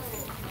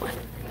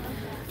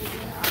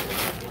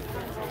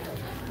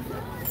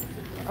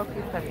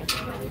 Okay, sorry.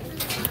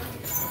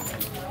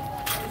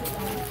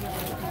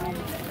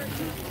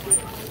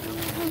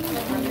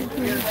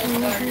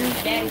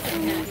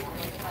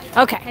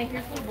 Okay. Hey,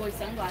 here's little boy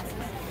sunglasses.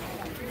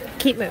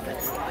 keep moving.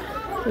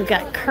 We've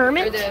got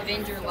Kermit.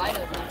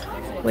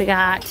 We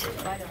got...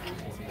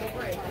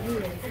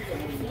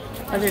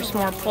 Oh, there's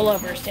more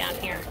pullovers down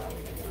here.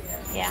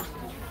 Yeah.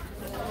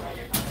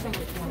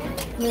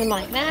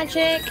 Moonlight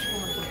Magic,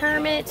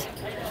 Kermit.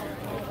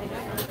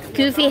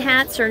 Goofy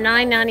hats are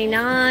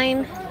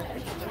 $9.99.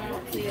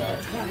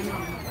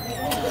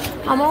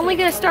 I'm only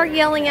going to start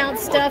yelling out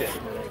stuff,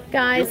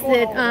 guys,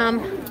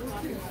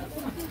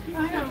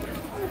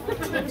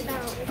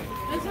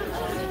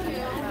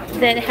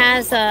 that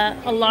has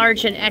a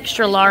large and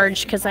extra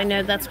large, because I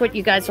know that's what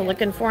you guys are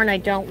looking for, and I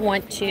don't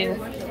want to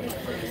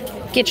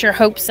get your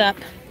hopes up.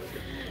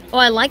 Oh,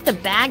 I like the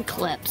bag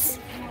clips.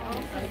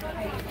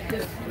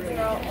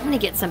 I'm gonna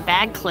get some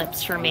bag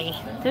clips for me.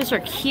 Those are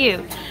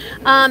cute.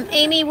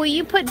 Amy, will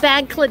you put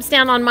bag clips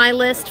down on my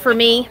list for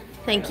me?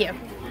 Thank you.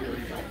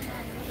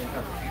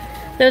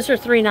 Those are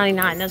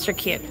 $3.99. Those are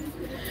cute.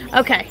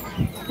 Okay,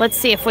 let's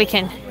see if we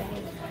can.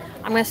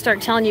 I'm gonna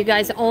start telling you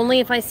guys only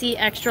if I see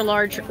extra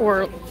large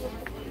or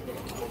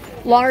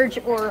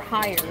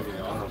higher.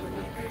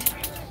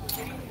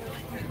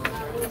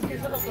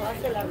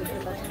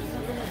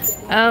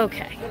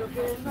 Okay.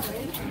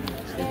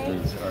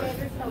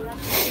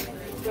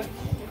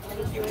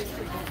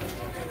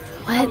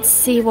 Let's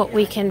see what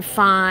we can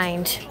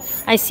find.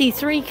 I see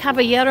 3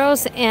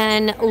 caballeros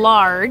in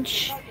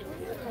large.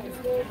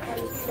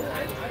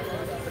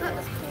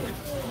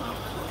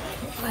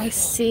 I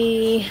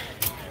see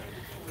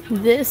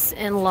this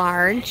in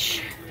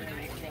large.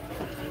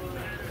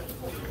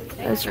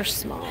 Those are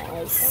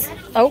smalls.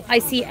 Oh, I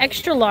see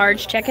extra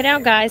large. Check it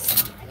out,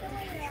 guys.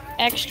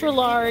 Extra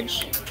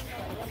large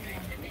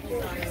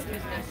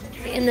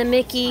in the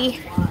Mickey,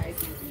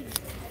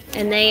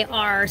 and they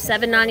are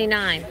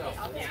 $7.99.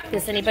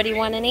 Does anybody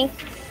want any?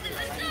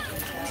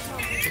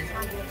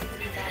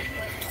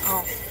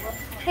 Oh.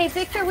 Hey,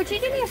 Victor, would you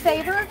do me a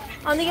favor?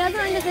 On the other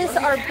end of this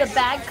are the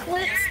bag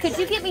clips. Could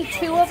you get me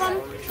 2 of them?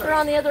 They're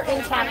on the other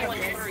end cap of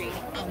this.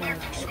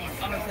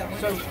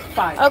 So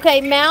 5.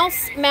 Okay,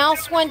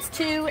 Mouse wants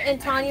 2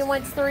 and Tanya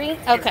wants 3.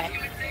 Okay.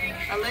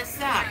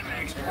 Alyssa.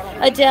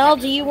 Adele,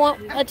 do you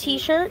want a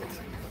t-shirt?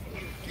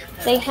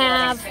 They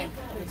have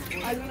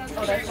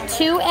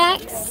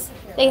 2X,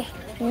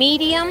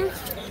 medium,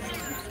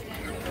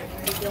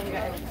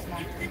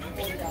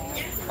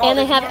 and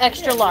they have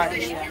extra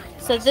large.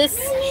 So this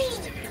is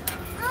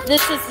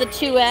the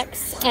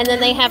 2X, and then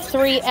they have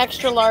 3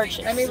 extra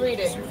larges. Let me read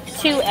it.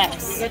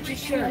 2X. Get your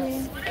shirt.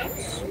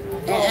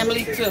 And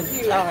Emily too.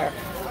 Tell her.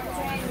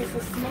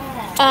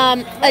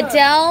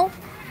 Adele,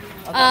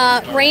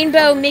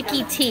 Rainbow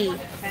Mickey T.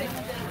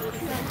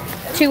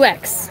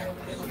 2X.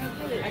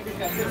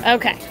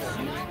 Okay.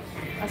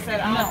 I said,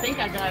 I don't think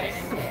I got it.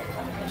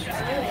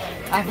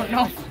 I don't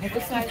know.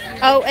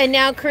 Oh, and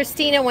now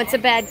Christina wants a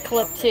bag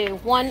clip too.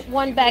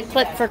 One bag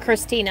clip for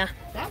Christina.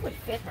 That would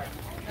fit her.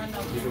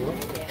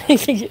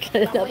 You get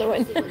another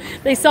one.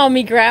 They saw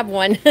me grab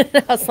one.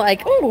 I was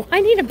like, oh,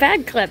 I need a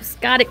bag clips.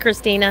 Got it,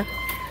 Christina.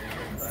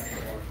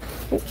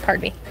 Oh,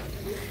 pardon me.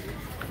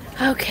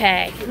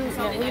 Okay.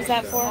 Who's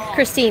that for?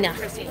 Christina.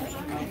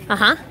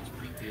 Uh-huh.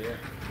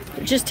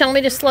 Just tell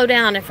me to slow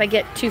down if I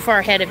get too far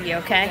ahead of you,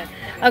 okay?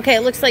 Okay,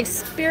 it looks like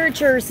spirit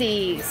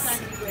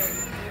jerseys.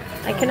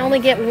 I can only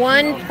get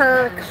 1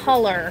 per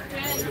color.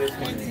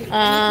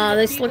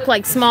 This look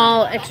like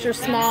small, extra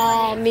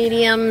small,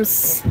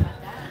 mediums.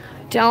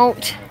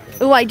 Don't.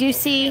 Oh, I do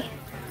see.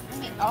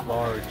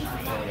 Large.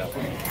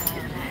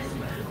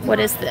 What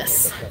is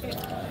this?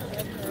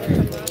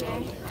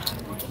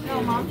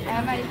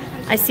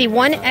 I see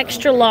 1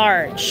 extra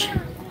large.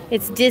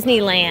 It's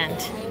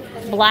Disneyland.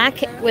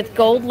 Black with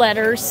gold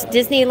letters.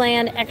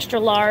 Disneyland extra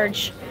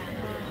large.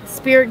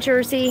 Spirit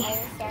jersey.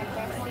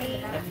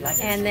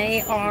 And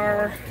they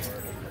are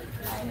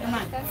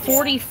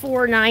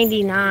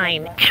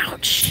 $44.99.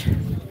 Ouch.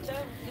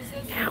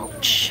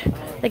 Ouch.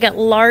 They got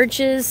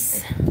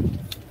larges.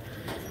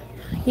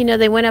 You know,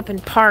 they went up in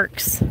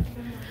parks.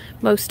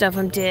 Most of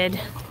them did.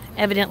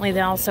 Evidently,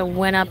 they also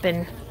went up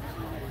in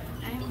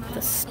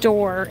the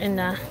store, in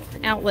the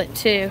outlet,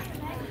 too.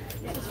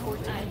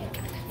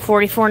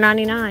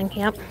 $44.99.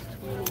 Yep.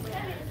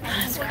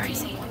 That's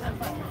crazy.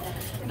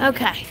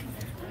 Okay.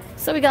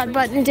 So we got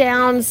button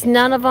downs.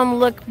 None of them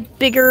look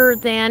bigger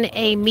than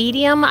a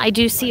medium. I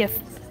do see a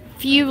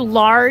few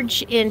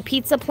large in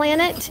Pizza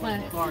Planet.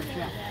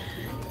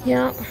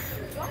 Yeah.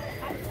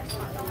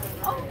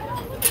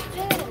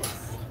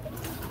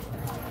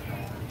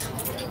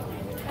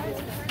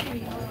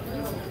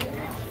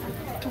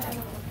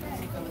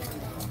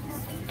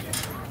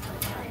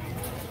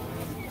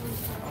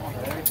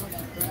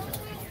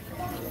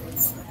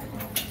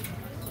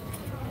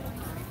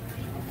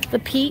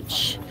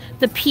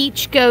 The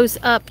peach goes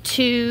up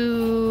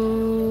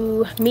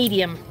to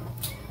medium.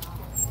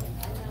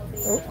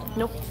 Oh,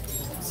 nope.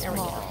 There we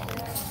go.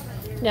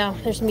 No,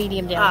 there's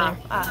medium down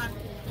there.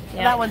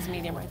 Yeah. That one's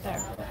medium right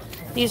there.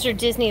 These are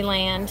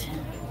Disneyland.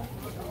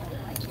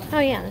 Oh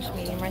yeah, there's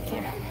medium right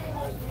there.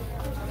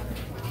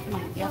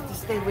 You have to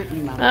stay with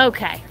me, Mom.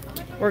 Okay,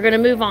 we're gonna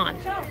move on.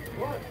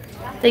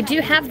 They do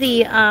have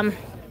the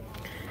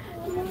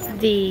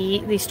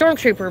the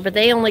Stormtrooper, but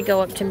they only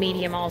go up to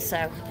medium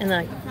also.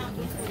 And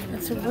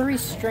It's a very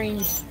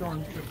strange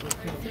stormtrooper.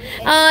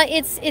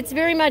 it's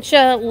very much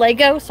a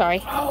Lego.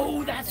 Sorry,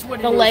 Oh, that's what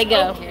it the is.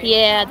 Lego. Okay.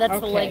 Yeah, that's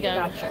the Okay, Lego.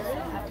 gotcha.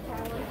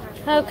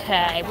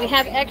 Okay, we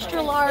have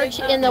extra large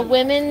in the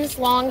women's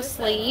long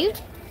sleeve.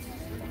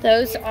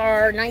 Those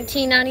are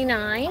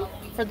 $19.99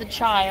 for the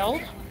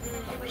child.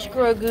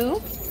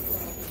 Grogu.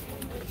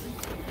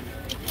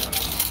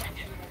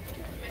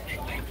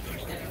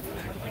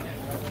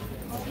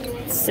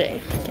 Let's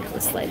see. Get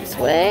this lay this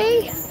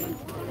way.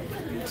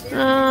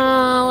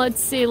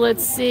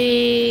 Let's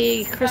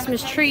see.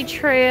 Christmas tree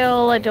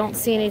trail. I don't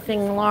see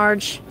anything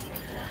large.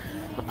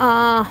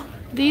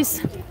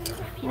 These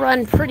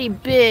run pretty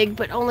big,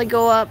 but only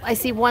go up. I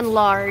see one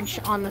large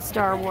on the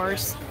Star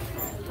Wars.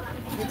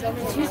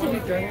 It's usually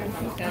during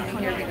standing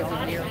here because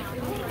of you.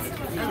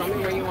 You tell me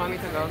where you want me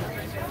to go.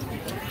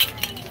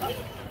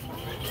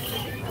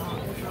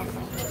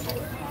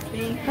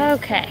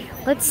 Okay,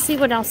 let's see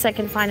what else I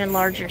can find in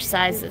larger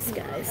sizes,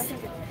 guys.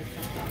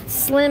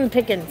 Slim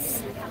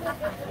pickings.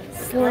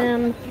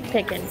 Slim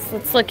pickings.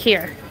 Let's look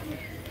here.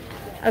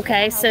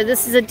 Okay, so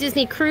this is a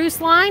Disney Cruise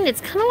Line.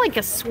 It's kind of like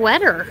a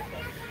sweater.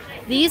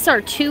 These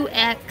are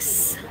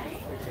 2X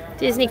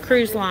Disney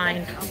Cruise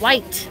Line,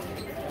 white.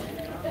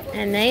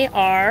 And they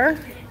are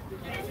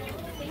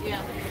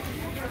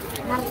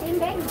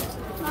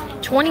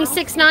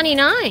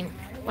 $26.99.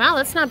 Wow,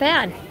 that's not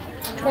bad.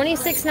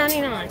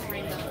 $26.99.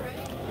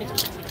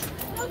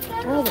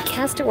 Oh, the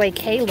Castaway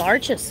K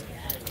larges.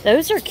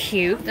 Those are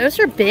cute. Those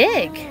are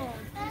big.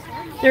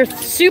 They're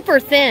super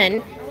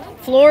thin.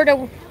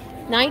 Florida,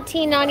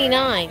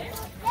 $19.99.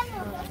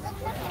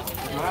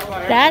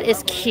 That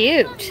is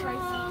cute.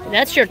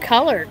 That's your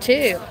color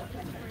too.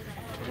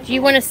 Do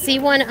you want to see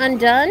one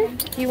undone?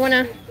 Do you want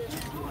to?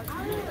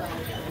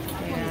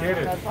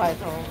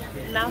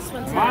 Mouse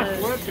one's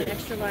an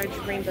extra large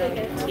rainbow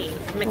tea.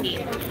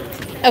 Mickey.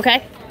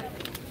 Okay.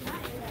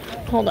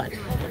 Hold on.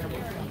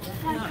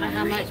 I don't know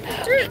how much.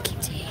 Mickey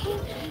T.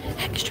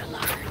 Extra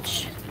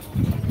large.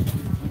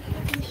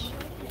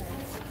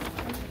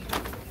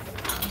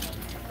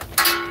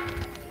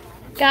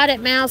 Got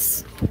it,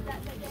 Mouse.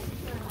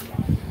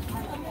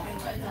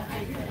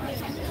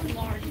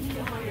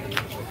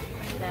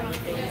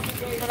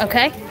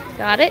 Okay,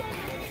 got it.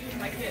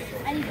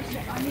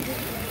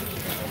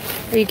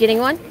 Are you getting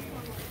one?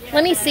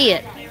 Let me see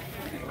it.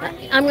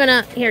 I'm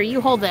gonna, here,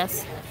 you hold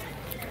this.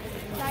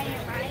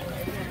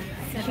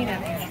 It's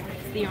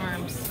the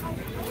arms. It's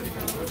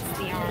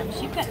the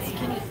arms. You've got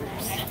skinny arms.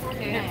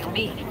 Okay, for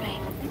me anyway.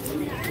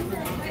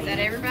 Is that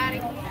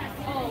everybody?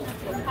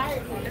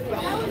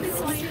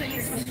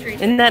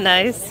 Isn't that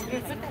nice?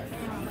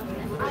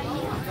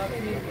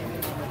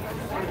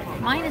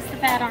 Minus the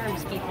fat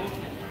arms, people.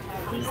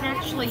 These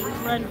actually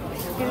run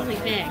fairly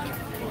big.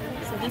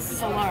 So this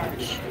is a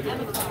large.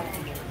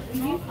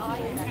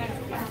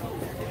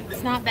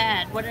 It's not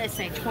bad. What did I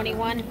say,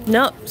 21?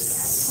 Nope,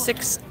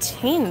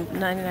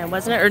 $16.99,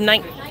 wasn't it? Or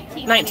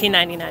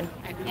 $19.99.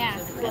 Yeah,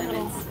 the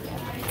little,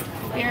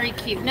 very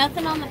cute.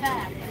 Nothing on the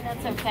back, but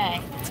that's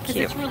okay. Because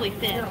it's really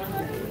thin.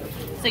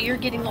 So you're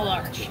getting the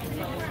large. You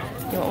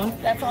want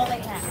one? That's all they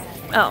have,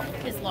 Oh,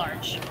 is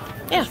large.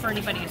 Yeah. Just for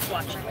anybody who's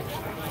watching.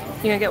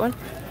 you gonna get one?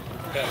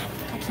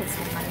 I can't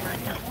see mine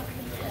right now.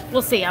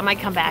 We'll see. I might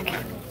come back.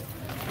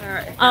 All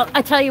right.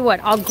 I tell you what.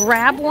 I'll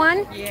grab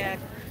one Yeah.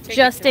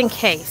 just in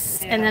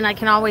case, and then I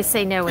can always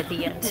say no at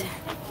the end.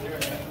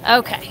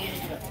 Okay.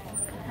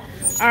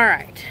 All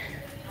right.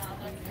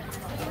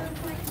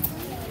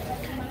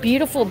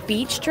 Beautiful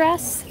beach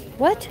dress.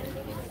 What?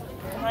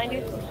 Behind you?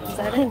 Is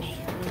that it?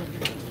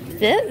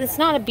 It's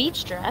not a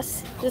beach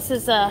dress. This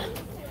is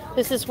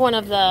one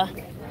of the,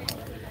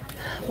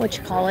 what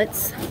you call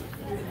it,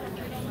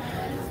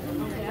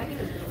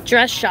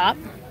 dress shop.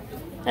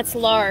 That's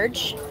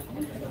large,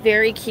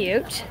 very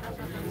cute.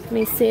 Let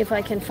me see if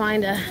I can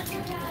find a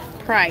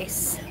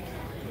price.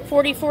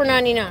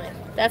 $44.99.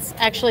 That's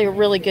actually a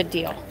really good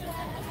deal.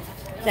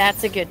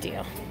 That's a good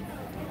deal.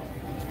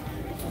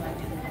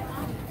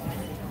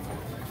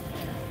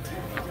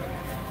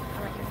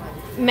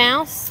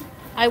 Mouse,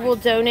 I will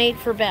donate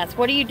for Beth.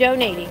 What are you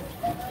donating?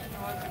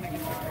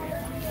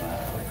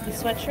 The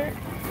sweatshirt?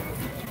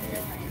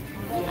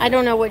 I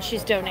don't know what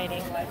she's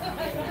donating.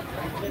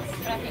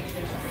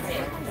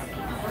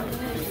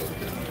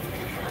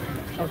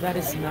 Oh, that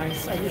is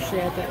nice. I wish they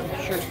had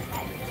that shirt.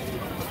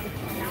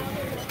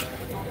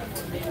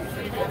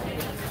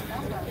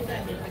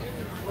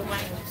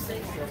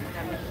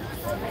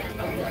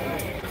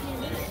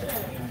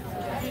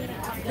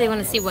 They want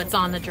to see what's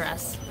on the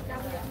dress.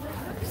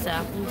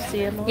 So, You see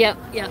him? yep.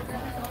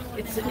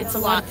 It's a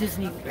lot of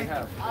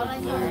Disneyland.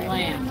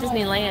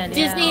 Disneyland.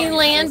 Yeah.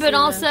 Disneyland, but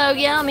also,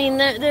 yeah, I mean,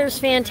 there's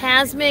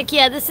Fantasmic.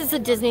 Yeah, this is a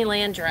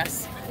Disneyland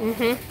dress.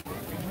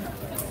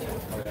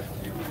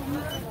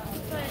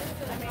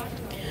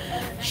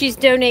 She's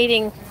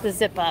donating the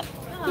zip up.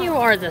 You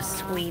are the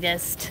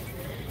sweetest.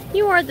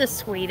 You are the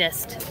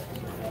sweetest.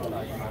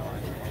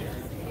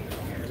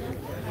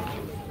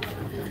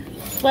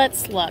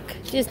 Let's look.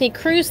 Disney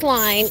Cruise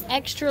Line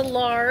extra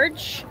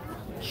large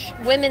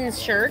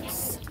women's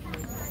shirts.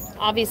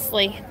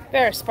 Obviously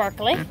very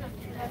sparkly.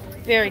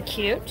 Very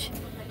cute.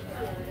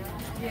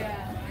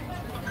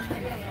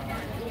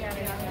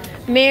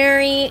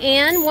 Mary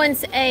Ann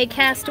wants a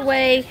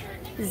Castaway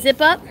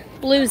zip-up,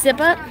 blue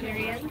zip-up.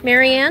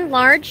 Mary Ann,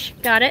 large.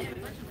 Got it.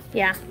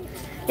 Yeah.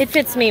 It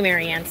fits me,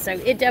 Mary Ann, so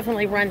it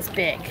definitely runs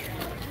big.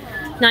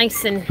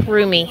 Nice and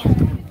roomy.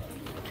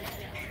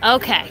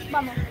 Okay.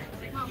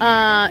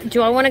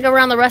 Do I want to go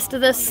around the rest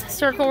of this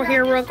circle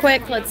here real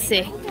quick? Let's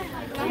see.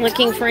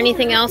 Looking for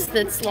anything else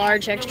that's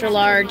large, extra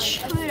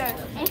large.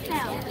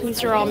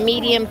 These are all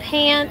medium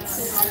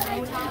pants.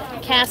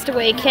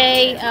 Castaway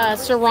K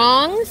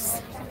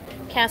sarongs.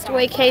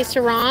 Castaway K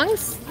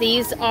sarongs.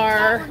 These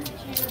are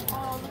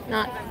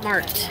not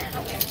marked.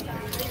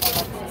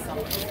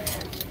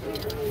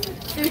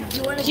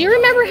 Do you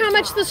remember how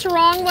much the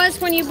sarong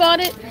was when you bought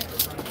it?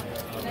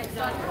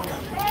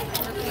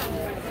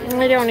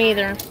 I don't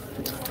either.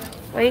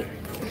 Wait.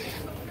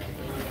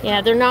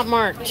 Yeah, they're not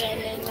marked.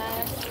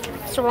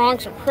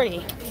 Sarongs are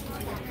pretty.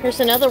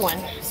 Here's another one,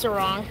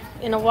 sarong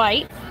in a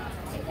white.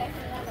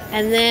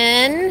 And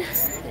then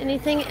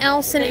anything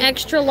else in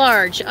extra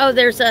large? Oh,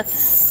 there's a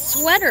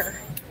sweater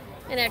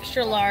in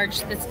extra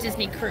large that's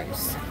Disney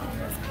Cruise.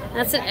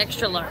 That's an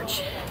extra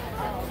large.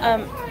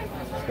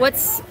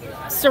 What's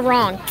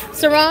sarong?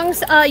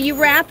 Sarongs you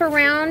wrap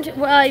around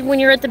when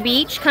you're at the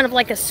beach, kind of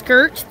like a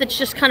skirt that's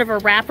just kind of a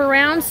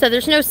wraparound. So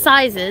there's no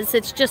sizes.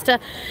 It's just a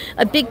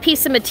big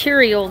piece of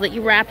material that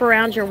you wrap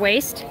around your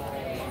waist.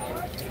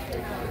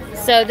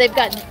 So they've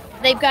got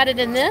it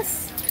in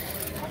this,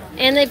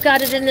 and they've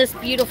got it in this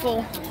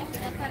beautiful.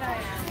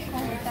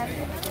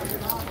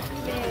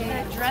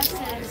 The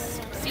dresses,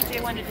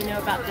 CJ wanted to know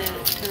about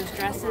those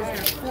dresses. They're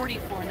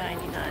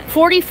 $44.99.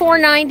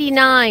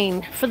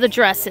 $44.99 for the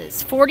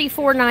dresses.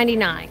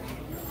 $44.99.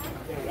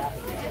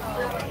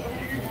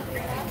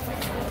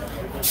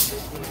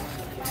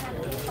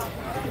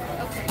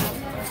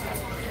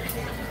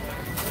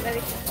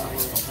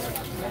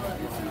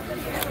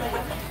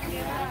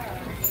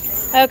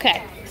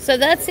 Okay, so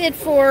that's it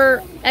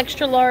for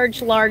extra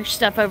large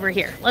stuff over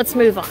here. Let's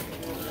move on.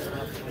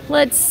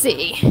 Let's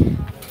see.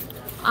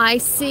 I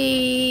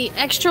see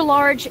extra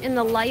large in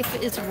the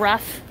Life is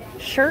Rough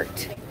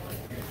shirt.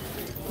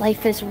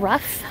 Life is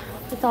Rough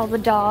with all the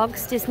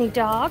dogs, Disney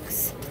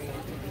dogs.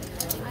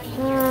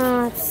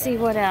 Let's see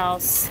what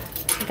else.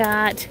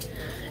 Got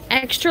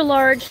extra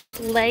large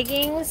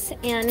leggings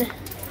in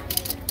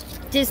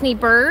Disney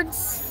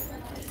birds.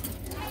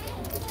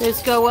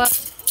 Those go up.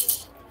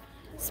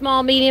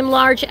 Small, medium,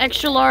 large,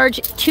 extra large,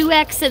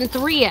 2X and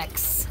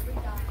 3X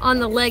on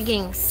the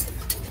leggings,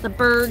 the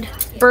bird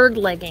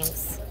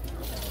leggings.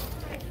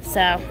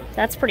 So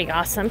that's pretty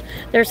awesome.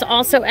 There's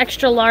also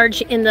extra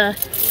large in the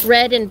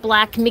red and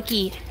black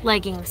Mickey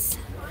leggings.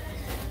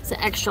 It's an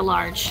extra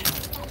large.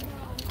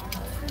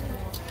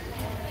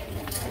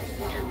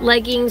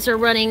 Leggings are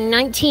running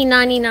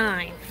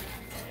 $19.99.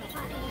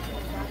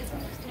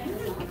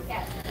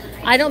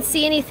 I don't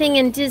see anything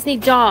in Disney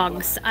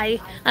dogs. I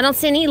don't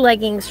see any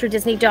leggings for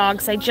Disney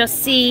dogs. I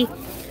just see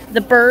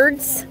the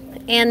birds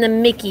and the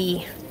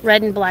Mickey,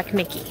 red and black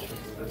Mickey.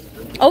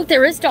 Oh,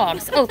 there is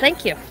dogs. Oh,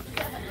 thank you.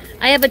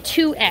 I have a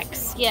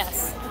 2X,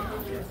 yes.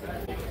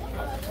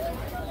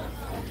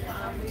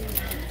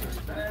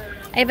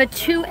 I have a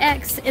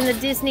 2X in the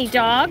Disney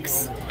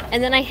dogs,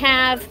 and then I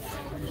have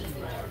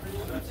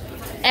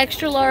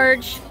extra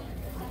large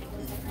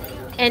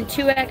and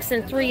 2X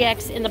and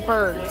 3X in the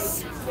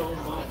birds.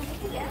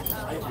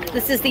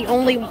 This is the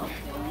only,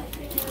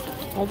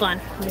 hold on,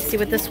 let me see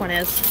what this one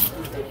is.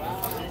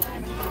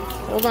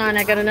 Hold on,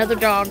 I got another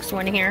dog's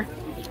one here.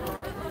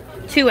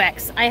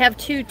 2X, I have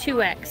two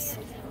 2X.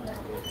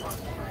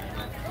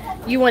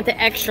 You want the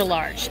extra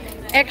large.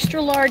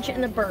 Extra large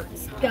in the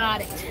birds,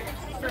 got it.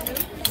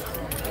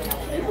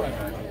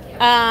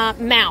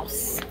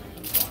 Mouse.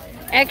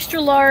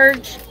 Extra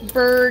large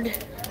bird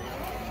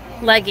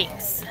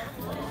leggings.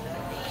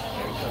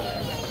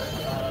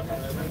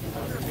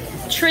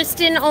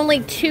 Tristan, only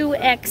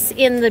 2X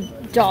in the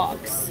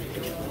dogs.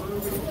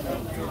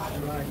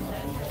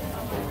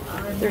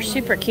 They're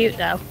super cute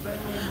though.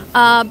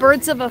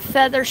 Birds of a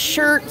Feather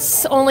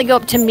shirts only go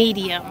up to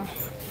medium.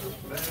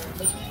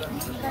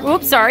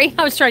 Oops, sorry.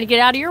 I was trying to get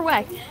out of your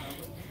way.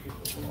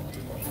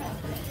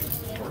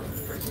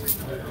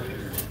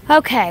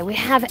 Okay, we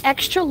have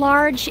extra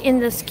large in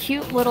this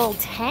cute little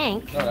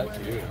tank. Oh, that's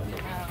cute.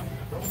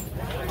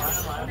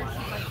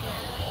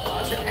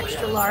 Those are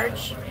extra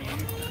large.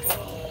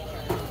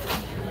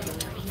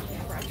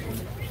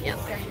 Yeah.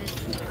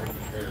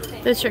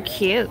 Those are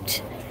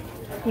cute.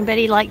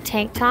 Anybody like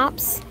tank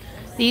tops?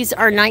 These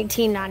are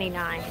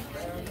 $19.99.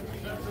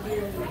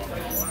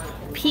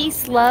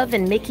 Peace, Love,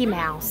 and Mickey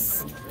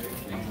Mouse.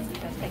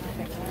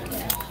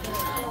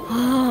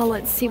 Oh,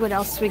 let's see what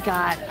else we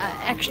got.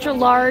 Extra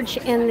large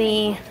in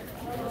the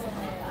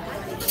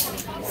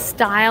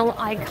Style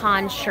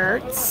Icon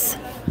shirts.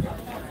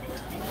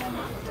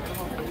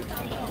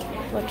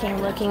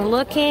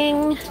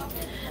 Looking.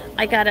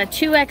 I got a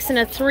 2X and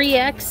a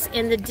 3X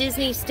in the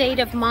Disney State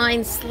of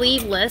Mind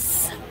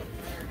sleeveless.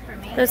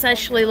 Those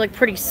actually look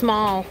pretty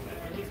small.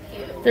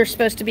 They're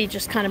supposed to be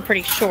just kind of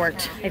pretty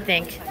short, I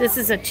think. This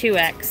is a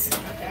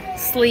 2X.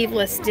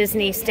 Sleeveless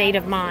Disney State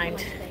of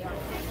Mind.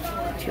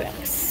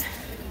 2X.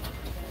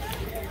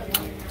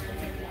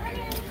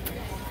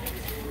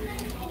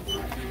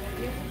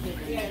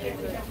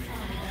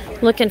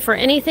 Looking for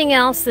anything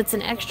else that's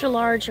an extra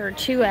large or a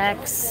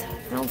 2X.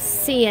 I don't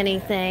see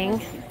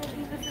anything.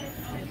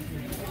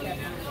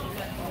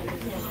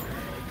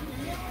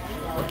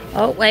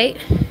 Oh, wait.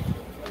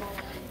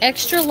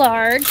 Extra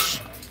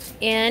large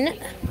in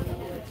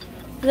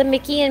the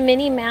Mickey and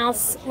Minnie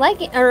Mouse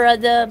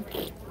the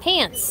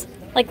pants,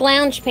 like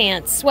lounge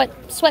pants,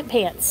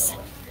 sweatpants.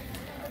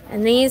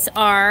 And these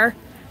are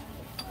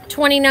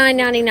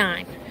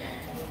 $29.99.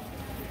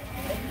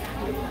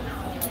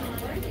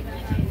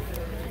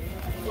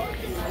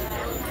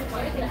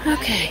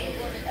 Okay.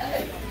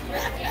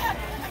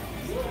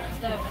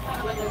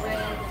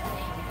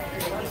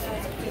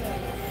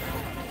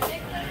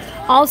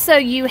 Also,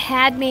 you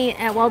had me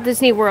at Walt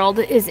Disney World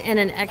is in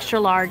an extra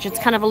large. It's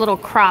kind of a little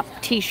crop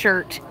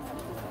t-shirt.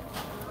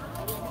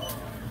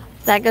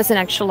 That goes in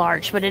extra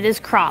large, but it is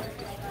crop.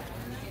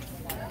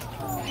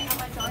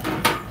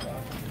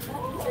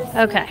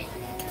 Okay.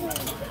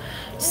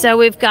 So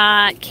we've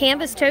got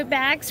canvas tote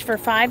bags for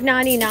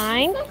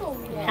 $5.99.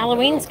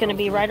 Halloween's going to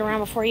be right around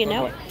before you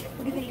know it.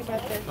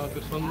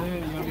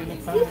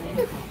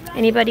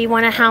 Anybody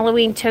want a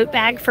Halloween tote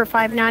bag for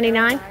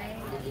 $5.99?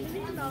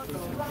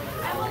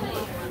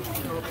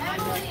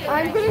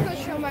 I'm gonna go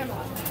show my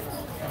mom.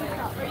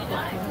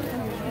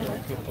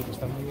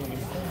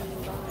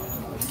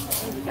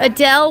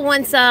 Adele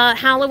wants a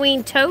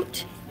Halloween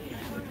tote.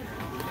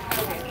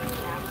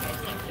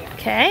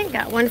 Okay,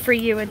 got one for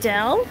you,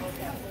 Adele.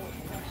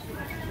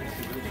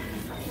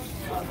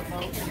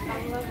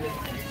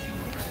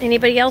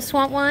 Anybody else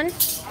want one?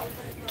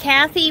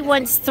 Kathy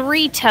wants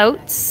 3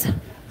 totes.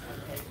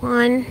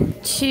 1,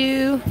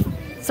 2,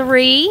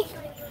 3.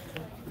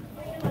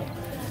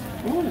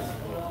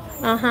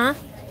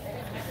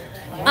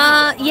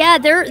 Yeah,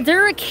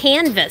 they're a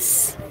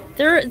canvas.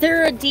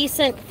 They're a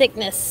decent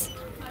thickness.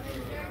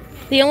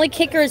 The only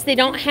kicker is they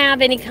don't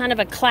have any kind of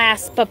a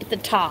clasp up at the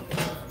top.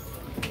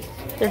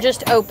 They're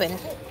just open.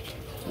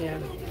 Yeah.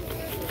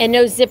 And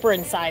no zipper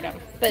inside them.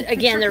 But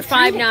again, they're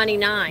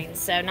 $5.99,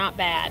 so not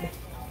bad.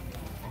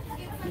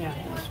 Yeah,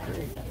 that's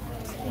great.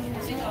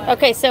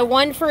 Okay, so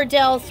 1 for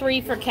Adele,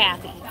 3 for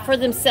Kathy. For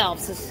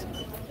themselves.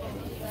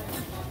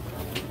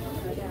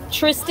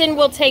 Tristan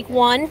will take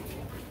 1.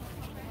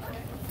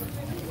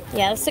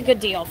 Yeah, that's a good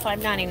deal.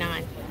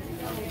 $5.99.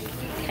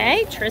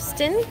 Okay,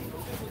 Tristan.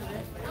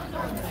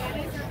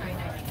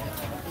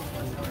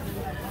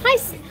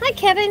 Hi,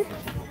 Kevin.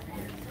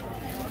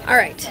 All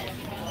right.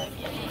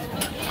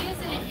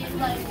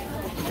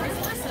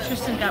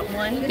 Tristan got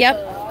 1.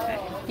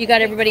 Yep. You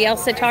got everybody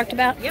else I talked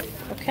about? Yep.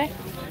 Okay.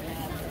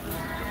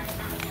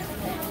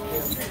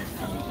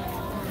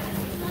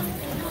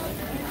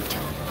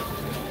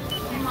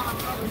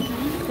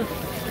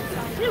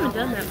 We haven't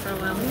done that for a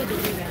while. We need to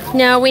do that.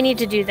 No, we need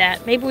to do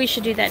that. Maybe we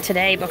should do that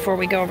today before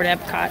we go over to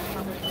Epcot.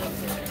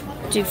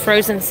 Do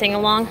Frozen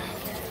sing-along.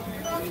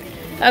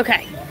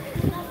 Okay.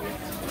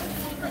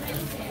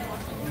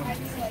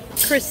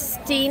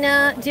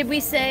 Christina, did we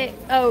say?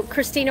 Oh,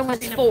 Christina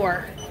wants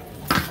 4.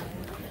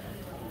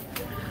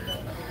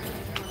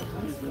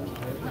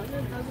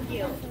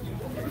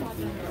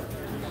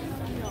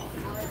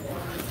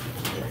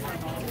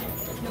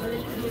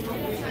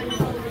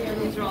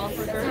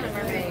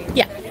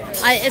 Yeah.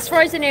 As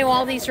far as I know,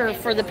 all these are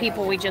for the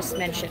people we just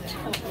mentioned.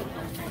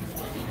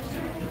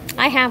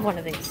 I have one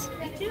of these.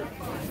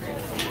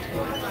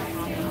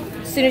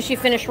 As soon as you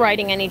finish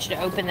writing, I need you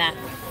to open that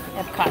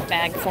Epcot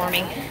bag for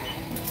me. I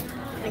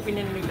think we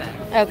need a new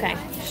bag. Okay,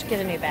 just get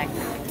a new bag.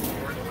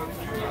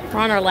 We're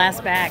on our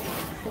last bag.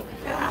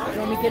 You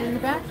want me to get in the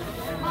bag?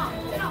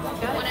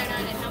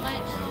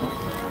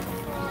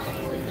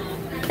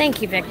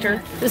 Thank you,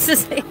 Victor. This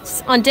is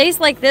on days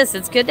like this.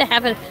 It's good to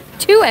have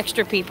 2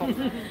 extra people.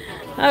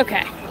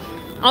 Okay,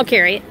 I'll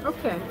carry it.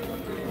 Okay.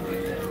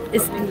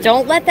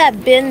 Don't let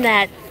that bend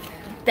that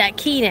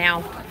key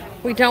now.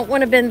 We don't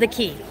want to bend the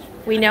key.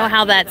 We know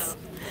how that's.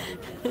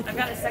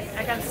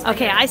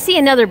 Okay, I see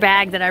another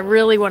bag that I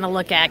really want to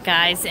look at,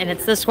 guys, and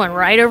it's this one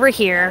right over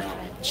here.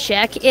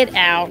 Check it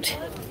out.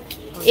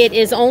 It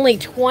is only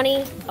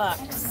 $20.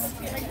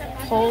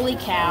 Holy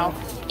cow.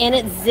 And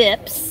it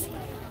zips.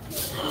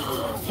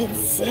 It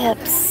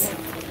zips.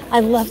 I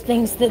love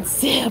things that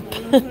zip.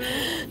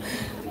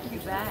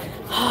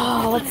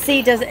 Oh, let's see.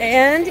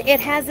 And it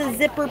has a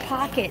zipper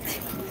pocket.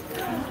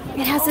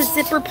 It has a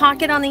zipper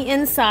pocket on the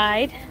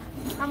inside.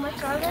 How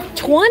much are they?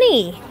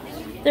 20.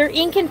 They're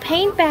ink and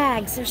paint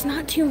bags. There's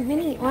not too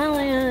many. Well,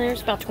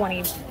 there's about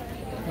 20.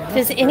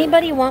 Does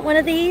anybody want one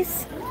of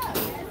these?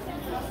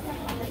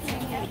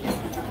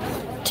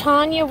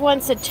 Tanya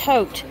wants a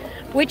tote.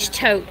 Which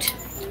tote?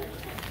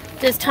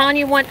 Does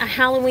Tanya want a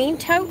Halloween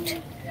tote?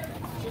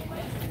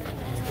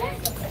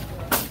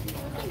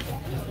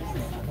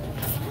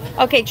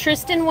 Okay,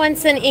 Tristan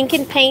wants an ink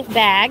and paint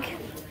bag.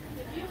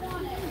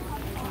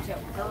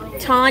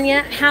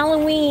 Tanya,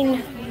 Halloween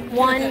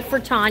one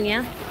for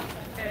Tanya.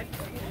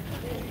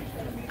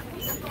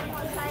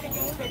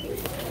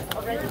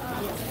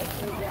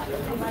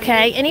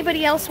 Okay,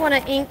 anybody else want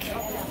to ink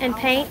and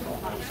paint?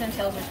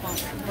 Chantel's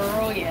response.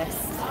 Girl,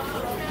 yes.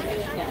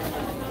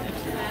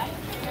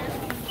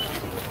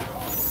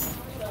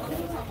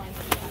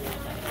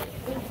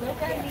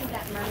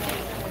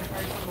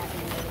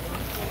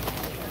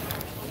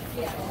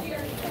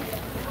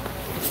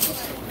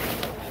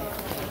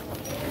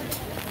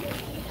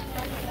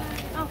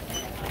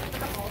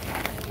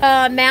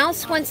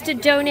 Mouse wants to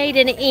donate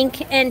an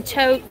ink and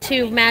tote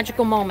to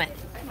Magical Moment.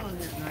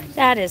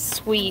 That is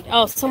sweet.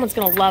 Oh, someone's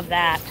going to love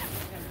that.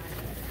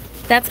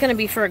 That's going to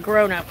be for a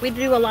grown-up. We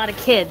do a lot of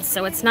kids,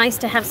 so it's nice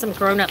to have some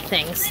grown-up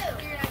things.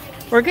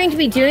 We're going to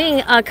be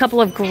doing a couple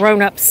of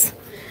grown-ups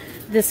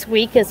this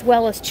week as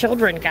well as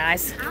children,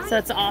 guys. So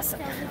it's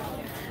awesome.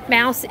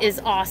 Mouse is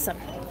awesome.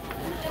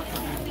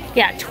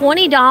 Yeah,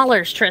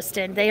 $20,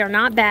 Tristan. They are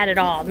not bad at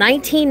all.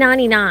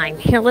 $19.99.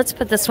 Here, let's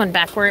put this one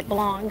back where it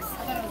belongs.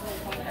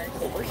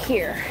 Over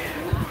here.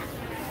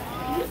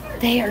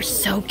 They are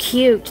so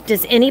cute.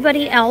 Does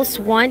anybody else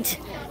want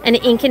an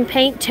ink and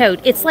paint tote?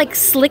 It's like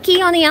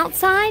slicky on the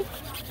outside,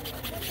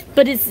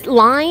 but it's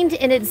lined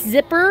and it's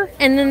zipper,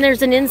 and then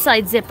there's an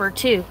inside zipper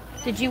too.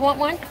 Did you want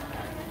one?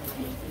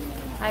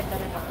 I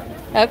better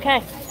not.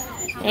 Okay.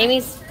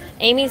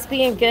 Amy's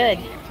being good.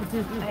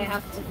 I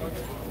have to.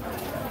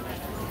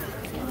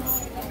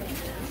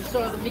 You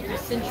saw the Mickey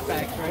cinch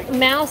bags, right?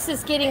 Mouse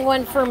is getting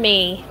one for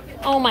me.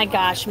 Oh my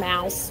gosh,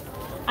 Mouse.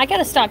 I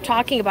gotta stop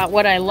talking about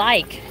what I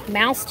like.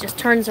 Mouse just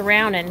turns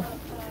around and...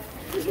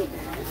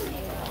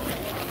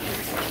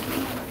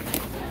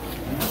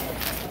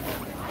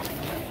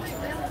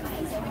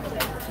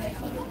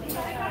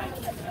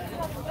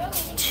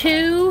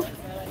 Two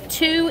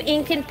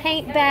ink and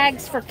paint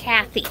bags for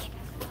Kathy.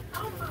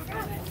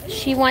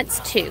 She wants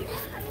 2.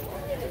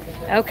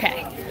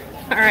 Okay.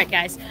 All right,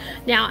 guys.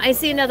 Now, I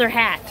see another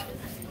hat.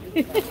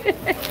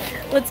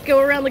 Let's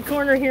go around the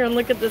corner here and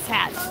look at this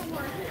hat.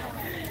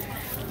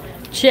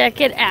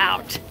 Check it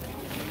out.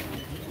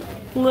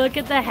 Look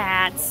at the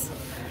hats.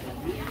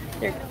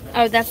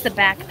 Oh, that's the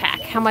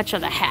backpack. How much are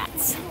the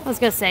hats? I was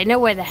going to say, no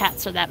way the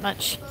hats are that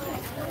much.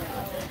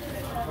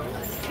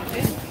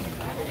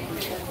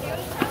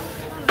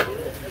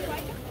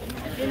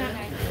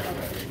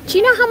 Do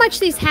you know how much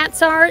these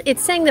hats are?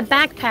 It's saying the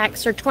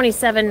backpacks are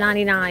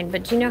 $27.99,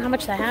 but do you know how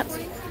much the hats?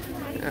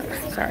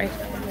 Oh, sorry.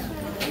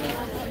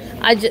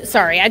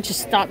 I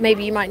just thought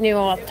maybe you might know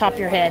off the top of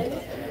your head.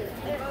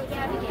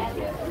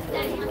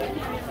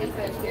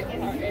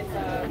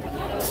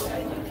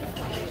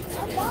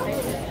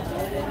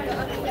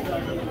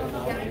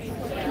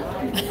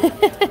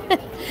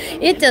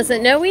 It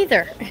doesn't know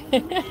either.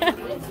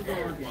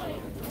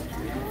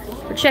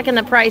 We're checking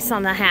the price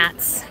on the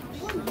hats.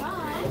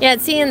 Yeah,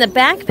 see, in the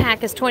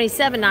backpack is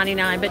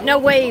 $27.99, but no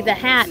way the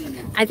hat.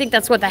 I think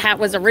that's what the hat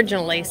was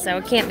originally, so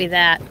it can't be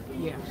that.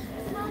 Yeah.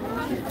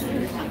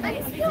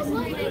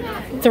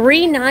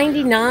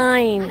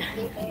 $3.99.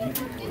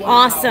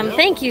 Awesome.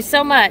 Thank you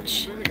so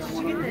much.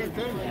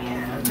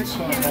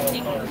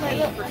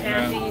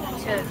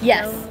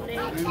 Yes.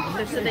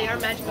 So they are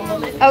Magical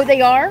Moments. Oh,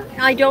 they are?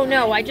 I don't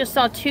know. I just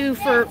saw 2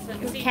 for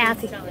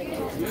Kathy.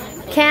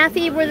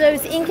 Kathy, were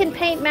those ink and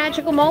paint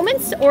Magical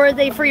Moments, or are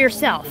they for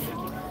yourself?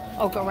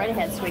 Oh, go right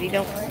ahead, sweetie.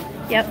 Don't.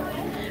 Yep.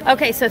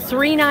 Okay, so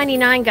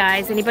 $3.99,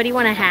 guys. Anybody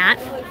want a hat?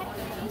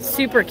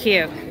 Super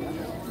cute.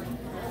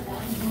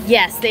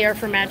 Yes, they are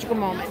for Magical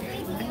Moment.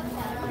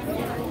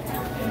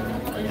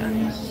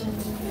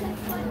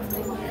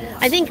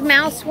 I think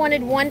Mouse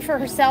wanted one for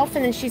herself,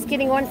 and then she's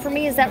getting one for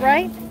me. Is that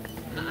right?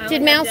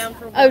 Did Mouse?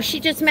 Oh, she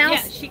just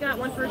Mouse? Yeah, she got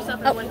one for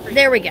herself and one for you.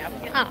 There we go.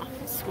 Oh,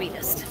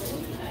 sweetest.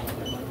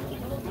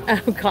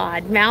 Oh,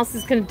 God. Mouse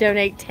is going to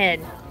donate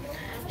 10.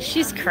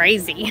 She's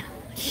crazy.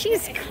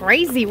 She's a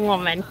crazy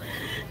woman.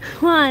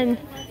 1,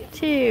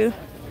 2,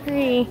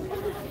 3,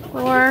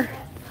 4,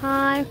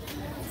 5,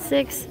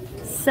 6,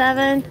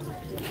 7,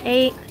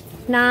 8,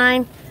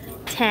 9,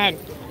 10.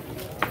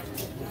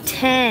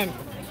 10.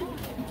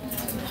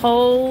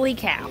 Holy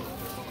cow.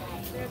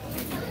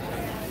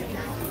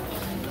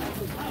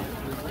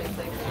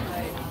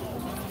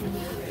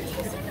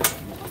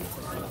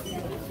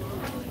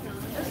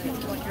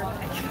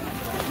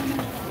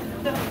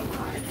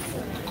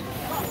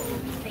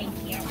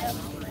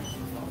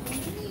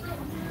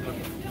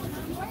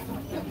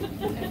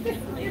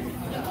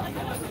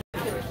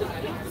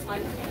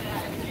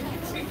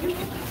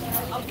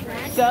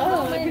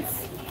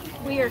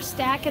 We are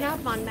stacking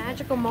up on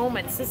Magical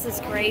Moments. This is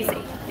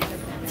crazy.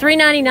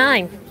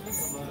 $3.99.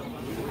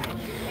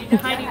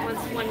 Heidi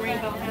wants one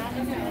rainbow hat.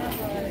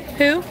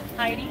 Who?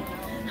 Heidi.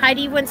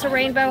 Heidi wants a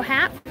rainbow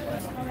hat.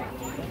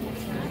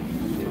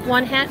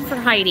 One hat for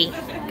Heidi.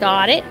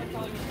 Got it.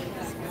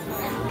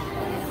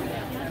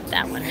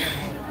 That one.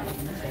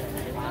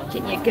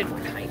 Getting you a good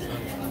one, Heidi.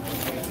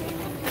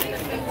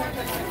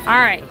 All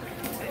right.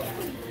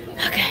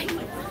 Okay.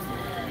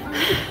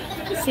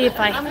 See if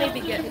I'm gonna be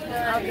good.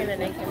 I'll get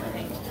an ink and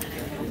paint.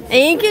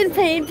 ink and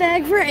paint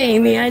bag for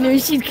Amy. I knew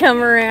she'd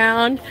come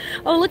around.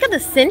 Oh, look at the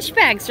cinch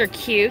bags are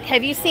cute.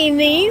 Have you seen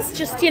these?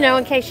 Just, you know,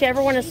 in case you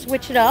ever want to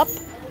switch it up.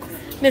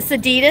 Miss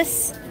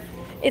Adidas.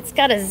 It's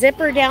got a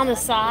zipper down the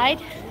side.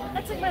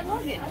 That's like my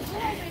luggage.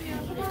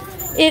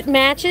 It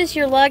matches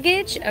your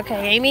luggage.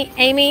 Okay,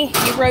 Amy,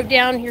 you wrote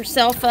down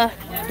yourself a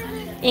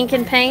ink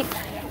and paint.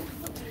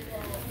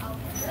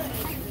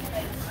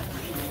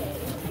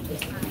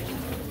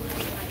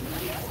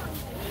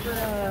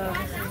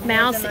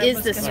 Mouse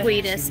is the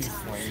sweetest.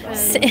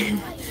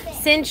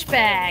 Cinch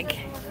bag,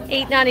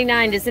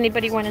 $8.99. Does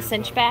anybody want a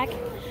cinch bag?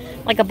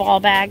 Like a ball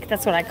bag,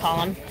 that's what I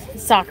call them.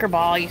 Soccer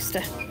ball used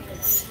to.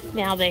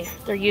 Now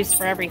they're used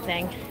for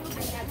everything.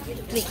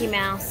 Mickey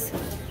Mouse.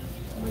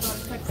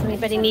 Does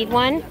anybody need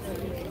one?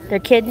 Their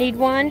kid need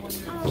one?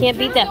 Can't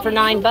beat that for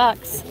 $9.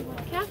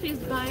 Kathy's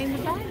buying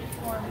the bag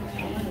for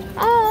me.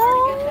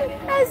 Oh,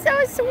 that's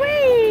so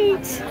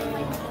sweet.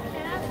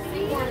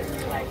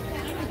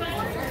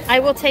 I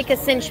will take a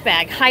cinch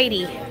bag.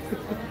 Heidi.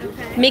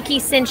 Mickey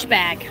cinch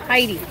bag.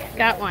 Heidi.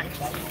 Got one.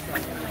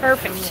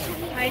 Perfect.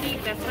 Heidi,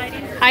 that's Heidi.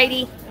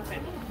 Heidi.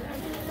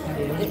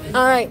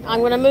 All right, I'm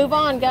going to move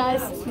on,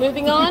 guys.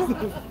 Moving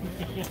on.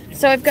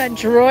 So I've got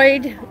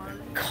droid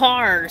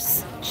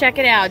cars. Check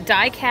it out.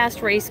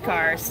 Die-cast race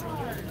cars.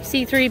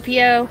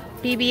 C-3PO,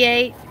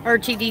 BB-8,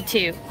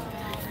 R2-D2.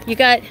 You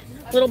got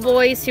little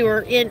boys who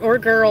are or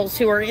girls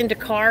who are into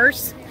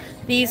cars.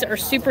 These are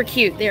super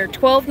cute. They're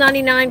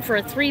 $12.99 for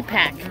a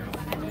 3-pack.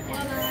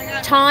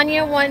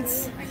 Tanya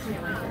wants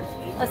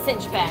a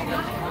cinch bag.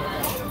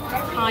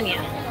 Tanya.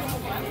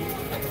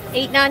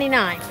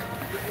 $8.99.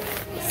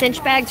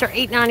 Cinch bags are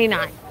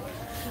 $8.99.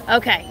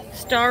 Okay,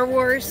 Star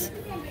Wars.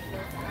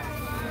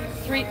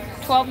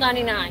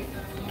 $12.99.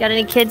 Got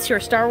any kids who are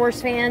Star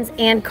Wars fans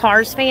and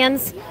Cars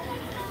fans?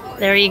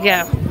 There you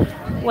go.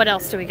 What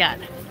else do we got?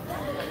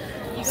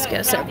 Let's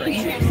go over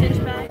here.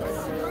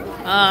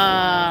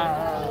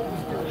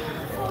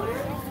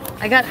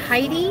 I got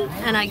Heidi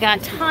and I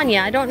got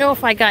Tanya. I don't know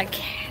if I got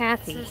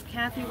Kathy. It says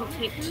Kathy will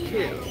take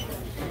 2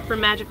 for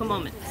magical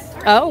moments.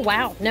 Oh,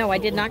 wow. No, I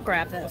did not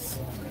grab this.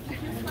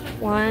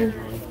 1.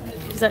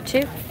 Is that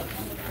 2?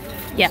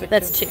 Yeah,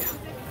 that's 2.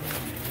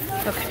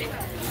 Okay.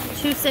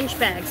 2 cinch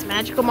bags.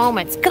 Magical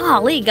moments.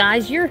 Golly,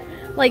 guys, you're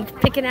like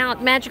picking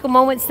out magical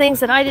moments, things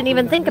that I didn't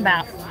even think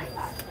about.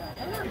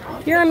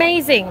 You're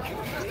amazing.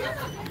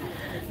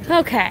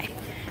 Okay.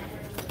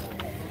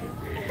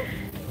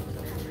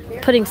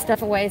 Putting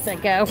stuff away as I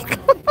go.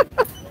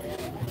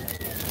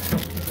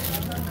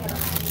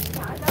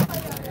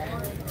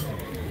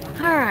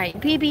 All right,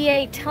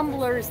 BB-8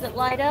 tumblers that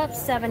light up,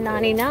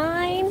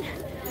 $7.99.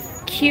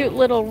 Cute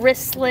little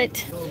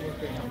wristlet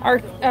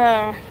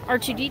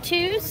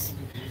R2-D2s,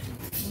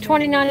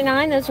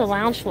 $20.99. Those are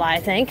Loungefly, I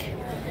think.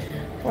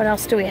 What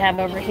else do we have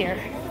over here?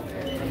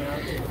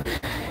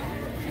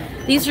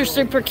 These are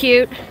super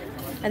cute.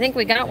 I think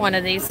we got one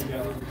of these.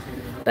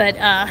 But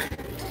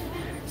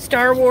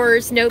Star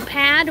Wars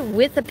notepad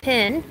with a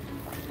pen.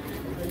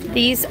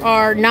 These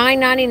are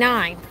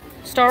 $9.99.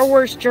 Star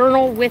Wars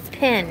journal with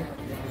pen.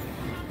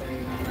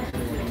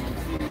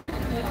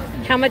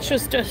 How much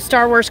was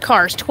Star Wars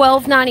cars?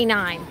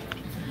 $12.99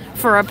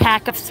 for a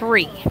pack of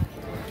 3.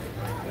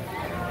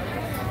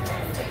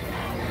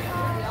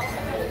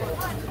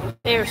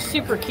 They're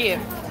super cute.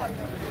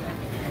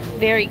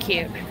 Very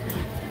cute.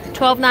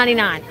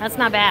 $12.99. That's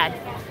not bad.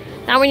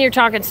 Not when you're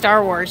talking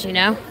Star Wars, you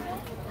know.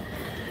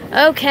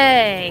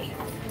 Okay.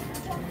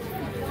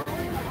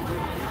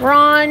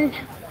 Ron,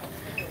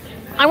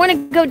 I want to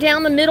go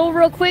down the middle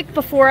real quick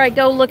before I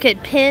go look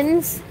at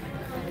pins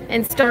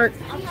and start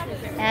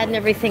adding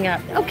everything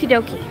up. Okie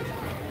dokie.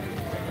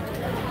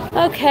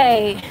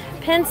 Okay.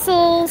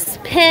 Pencils,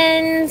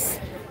 pens,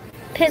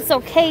 pencil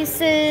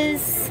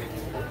cases,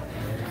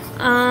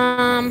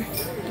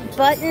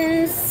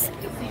 buttons,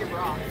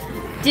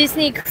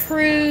 Disney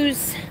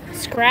Cruise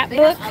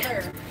scrapbook,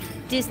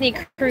 Disney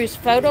Cruise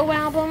photo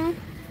album,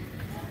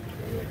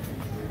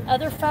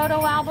 other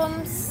photo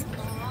albums,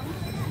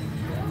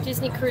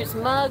 Disney Cruise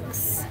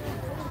mugs,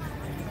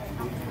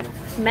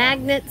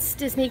 magnets,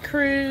 Disney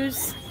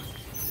Cruise,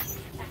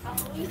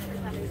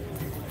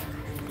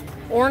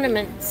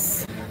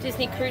 ornaments,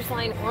 Disney Cruise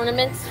Line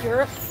ornaments,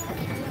 Europe.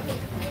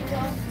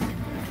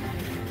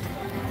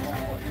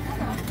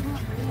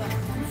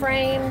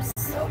 Frames.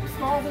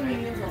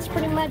 That's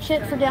pretty much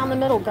it for down the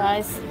middle,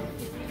 guys.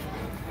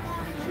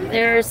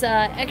 There's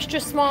extra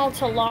small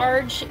to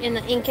large in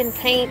the ink and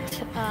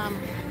paint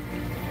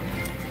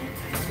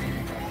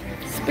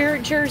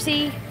spirit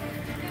jersey.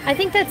 I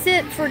think that's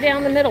it for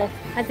down the middle.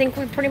 I think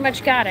we pretty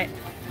much got it.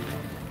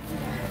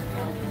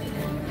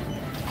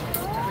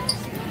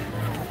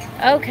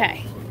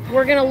 Okay,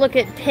 we're gonna look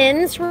at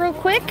pins real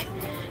quick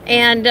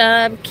and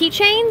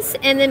keychains,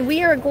 and then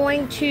we are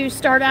going to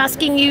start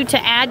asking you to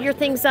add your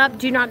things up.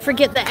 Do not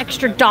forget the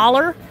extra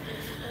 $1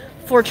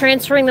 for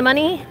transferring the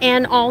money,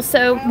 and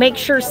also make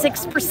sure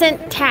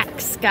 6%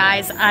 tax,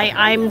 guys.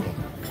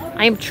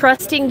 I'm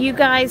trusting you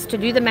guys to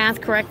do the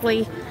math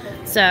correctly,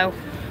 so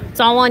It's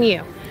all on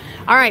you.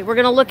 All right, we're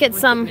gonna look at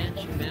some.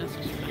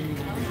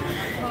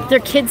 They're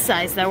kid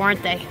size though,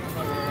 aren't they?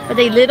 Are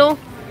they little?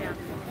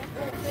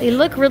 They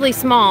look really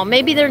small.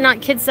 Maybe they're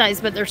not kid size,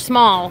 but they're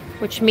small,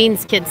 which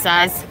means kid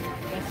size.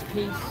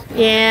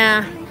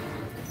 Yeah.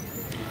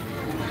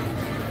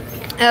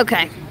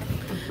 Okay.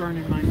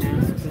 Burning my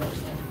mask.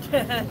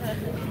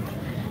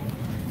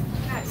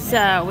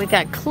 So we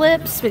got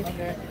clips.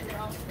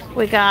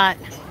 We got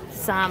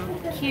some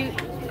cute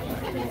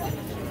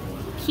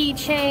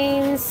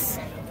keychains.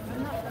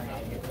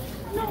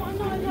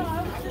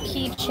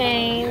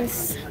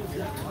 Keychains.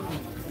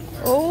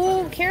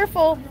 Oh,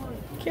 careful.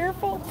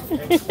 Careful.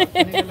 Let's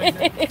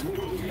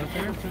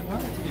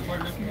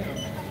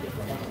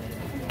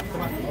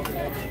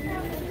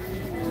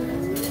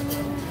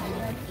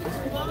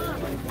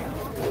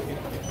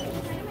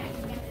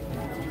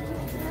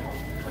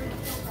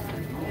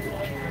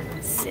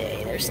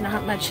see, there's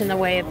not much in the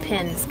way of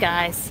pins,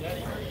 guys.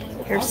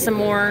 Here's some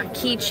more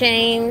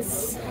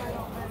keychains.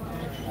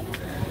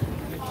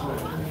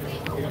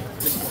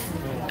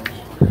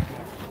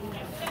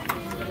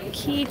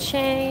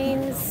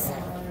 Keychains.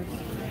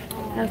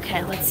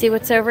 Okay, let's see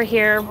what's over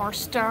here. More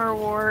Star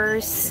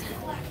Wars.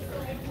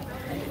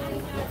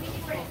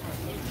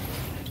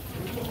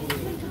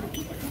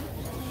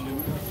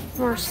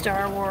 More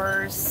Star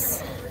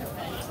Wars.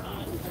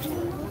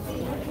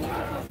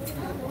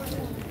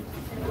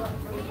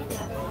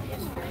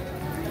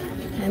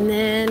 And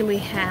then we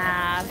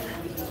have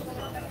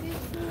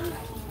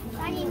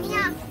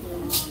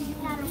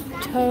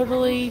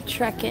Totally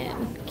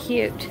Trekkin'.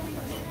 Cute.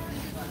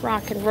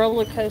 Rock and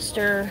Roller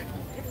Coaster.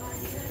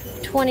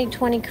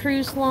 2020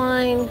 Cruise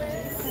Line.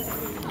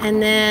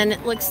 And then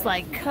it looks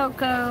like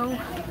Coco.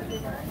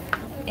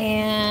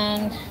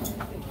 And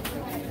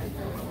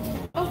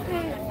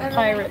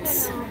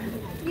Pirates.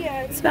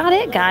 That's about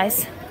it,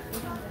 guys.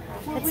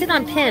 That's it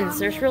on pins.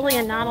 There's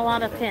really not a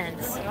lot of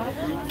pins.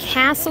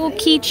 Castle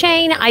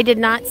keychain. I did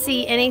not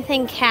see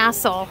anything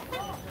castle.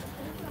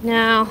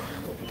 No.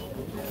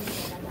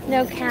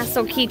 No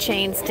castle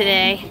keychains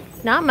today.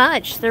 Not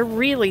much. They're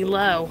really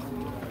low.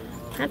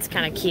 That's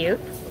kind of cute.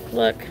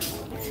 Look.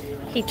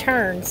 He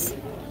turns.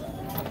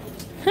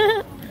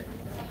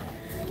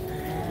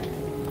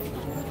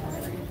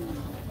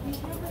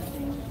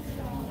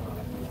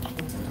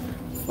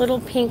 Little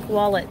pink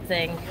wallet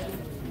thing.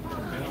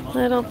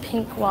 Little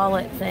pink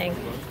wallet thing.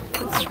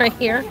 It's right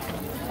here.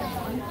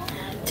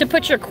 To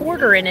put your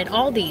quarter in at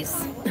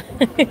Aldi's.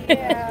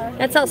 Yeah.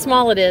 That's how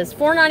small it is.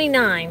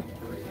 $4.99.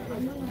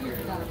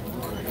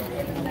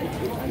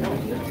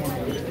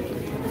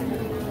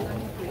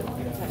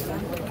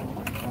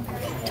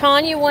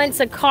 Tanya wants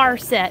a car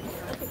set.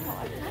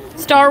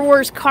 Star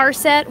Wars car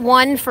set.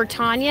 One for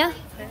Tanya.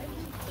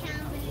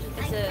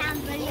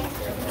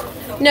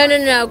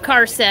 No,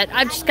 car set.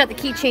 I've just got the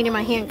keychain in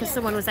my hand because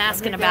someone was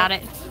asking about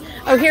it.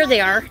 Oh, here they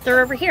are. They're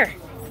over here.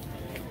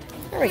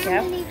 There we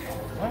go.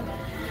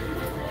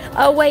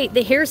 Oh, wait.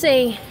 Here's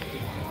a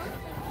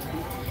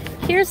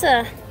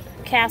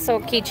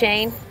castle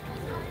keychain.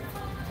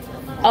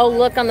 Oh,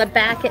 look, on the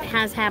back it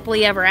has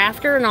Happily Ever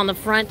After, and on the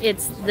front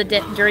it's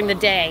during the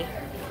day.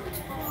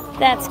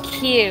 That's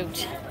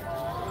cute.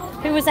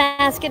 Who was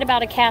asking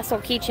about a castle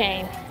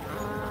keychain?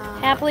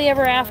 Happily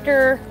Ever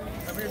After.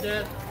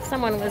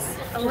 Someone was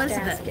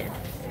asking.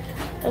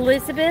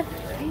 Elizabeth?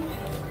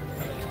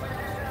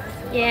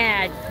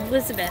 Yeah,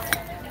 Elizabeth.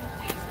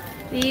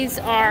 These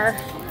are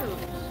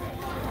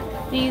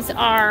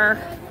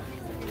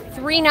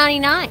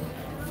 $3.99.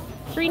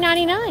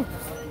 $3.99.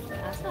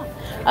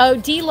 Oh,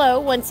 D-Lo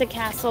wants a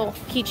castle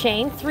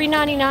keychain.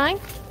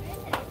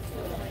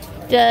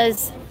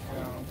 $3.99.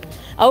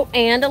 Oh,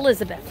 and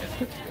Elizabeth.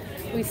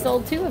 We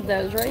sold 2 of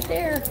those right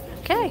there.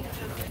 Okay.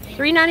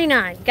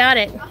 $3.99. Got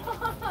it.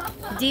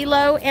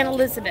 D-Lo and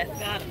Elizabeth.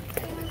 Got it.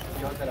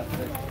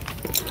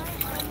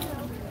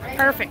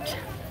 Perfect.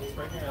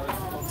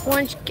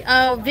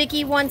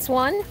 Vicky wants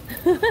one.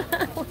 Let's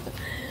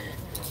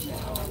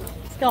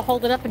go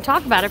hold it up and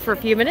talk about it for a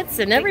few minutes,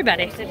 and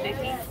everybody.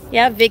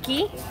 Yeah,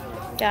 Vicky.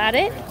 Got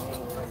it.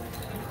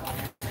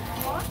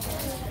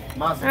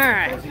 All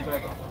right.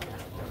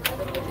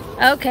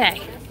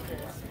 Okay.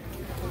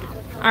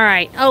 All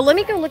right. Oh, let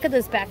me go look at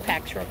those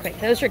backpacks real quick.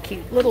 Those are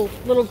cute. Little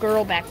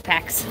girl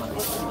backpacks.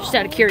 Just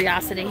out of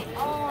curiosity.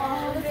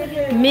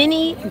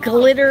 Mini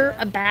glitter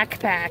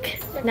backpack.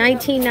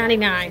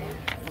 $19.99.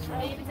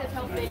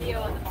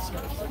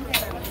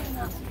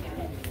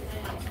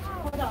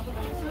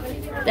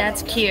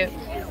 That's cute.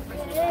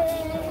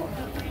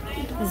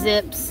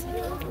 Zips.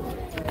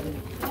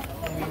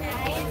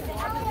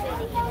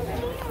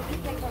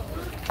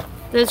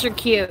 Those are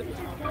cute.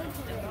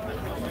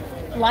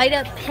 Light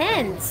up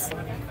pens.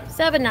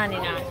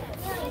 $7.99.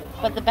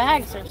 But the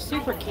bags are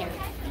super cute.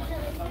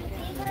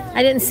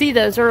 I didn't see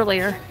those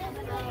earlier.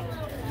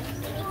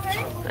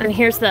 And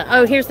here's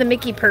the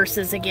Mickey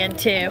purses again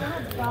too.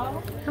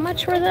 How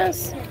much were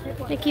those?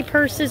 Mickey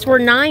purses were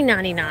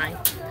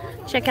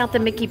 $9.99. Check out the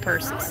Mickey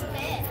purses.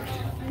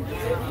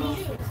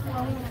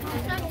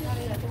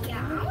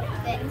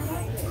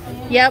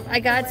 Yep, I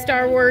got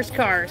Star Wars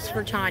cars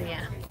for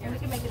Tanya.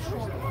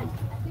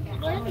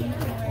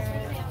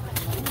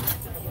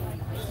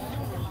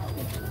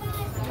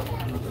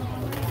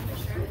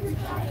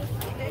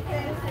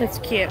 That's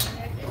cute.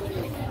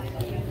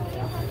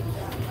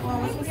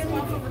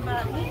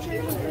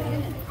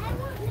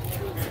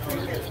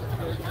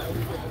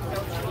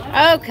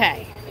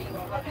 Okay.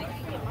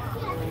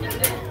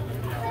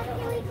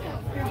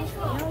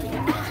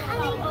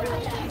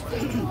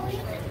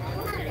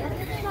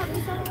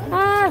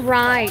 All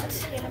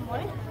right.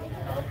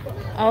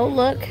 Oh,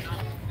 look.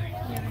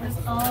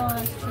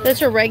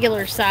 Those are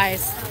regular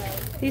size.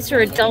 These are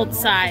adult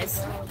size.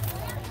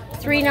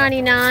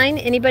 $3.99.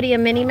 Anybody a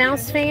Minnie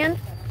Mouse fan?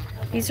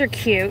 These are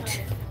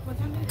cute.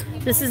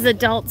 This is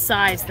adult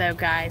size though,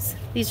 guys.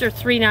 These are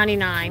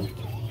 $3.99.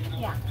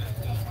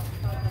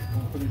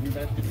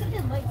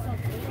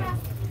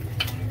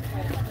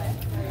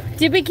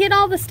 Did we get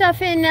all the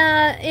stuff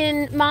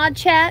in Mod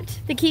Chat,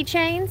 the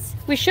keychains?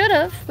 We should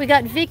have. We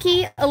got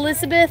Vicky,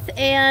 Elizabeth,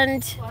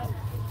 and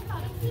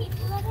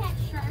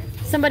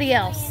somebody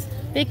else.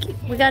 Vicky,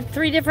 we got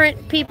 3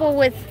 different people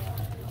with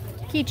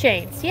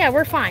keychains. Yeah,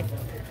 we're fine.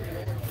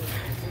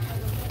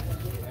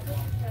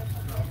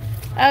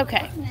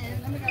 Okay.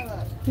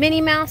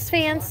 Minnie Mouse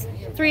fans,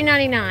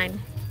 $3.99.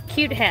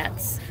 Cute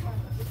hats.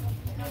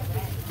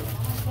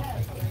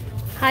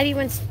 Heidi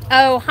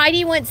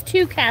wants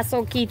 2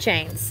 castle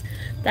keychains.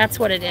 That's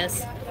what it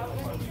is.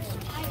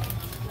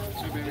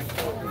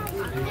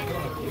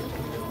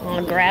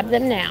 I'll grab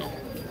them now.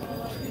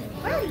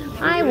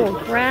 I will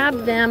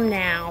grab them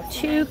now.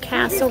 2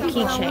 castle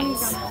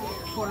keychains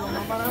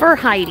for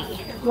Heidi.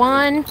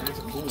 1,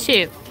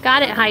 2.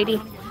 Got it, Heidi.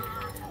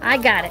 I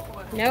got it.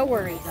 No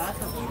worries.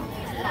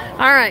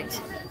 All right.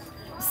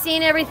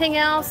 Seen everything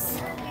else?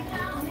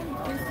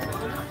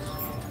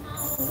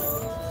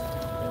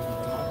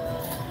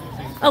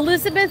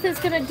 Elizabeth is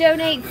going to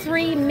donate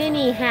 3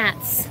 Minnie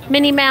hats.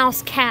 Minnie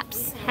Mouse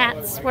caps,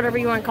 hats, whatever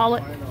you want to call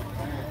it.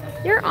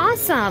 You're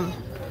awesome.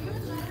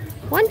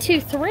 1, 2,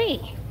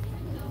 3.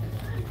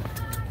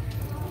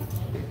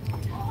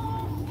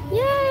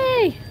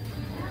 Yay!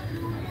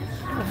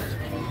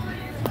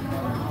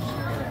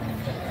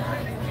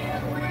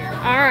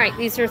 All right,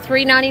 these are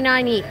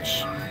 $3.99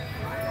 each.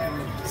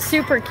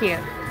 Super cute.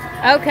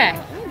 Okay.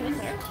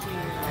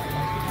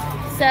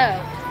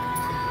 So,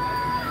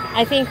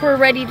 I think we're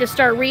ready to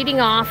start reading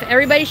off.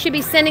 Everybody should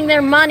be sending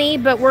their money,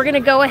 but we're going to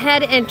go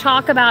ahead and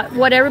talk about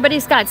what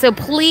everybody's got. So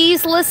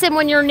please listen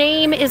when your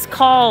name is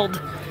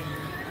called.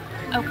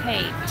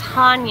 Okay,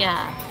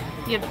 Tanya,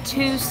 you have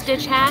 2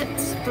 stitch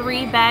hats,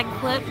 3 bag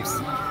clips,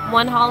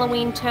 1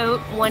 Halloween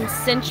tote, 1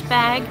 cinch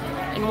bag,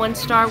 and 1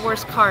 Star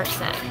Wars car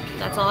set.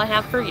 That's all I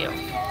have for you.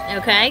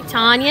 Okay,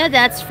 Tanya,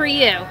 that's for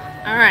you.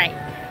 All right,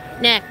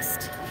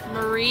 next.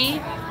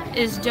 Marie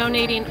is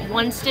donating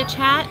 1 stitch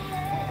hat,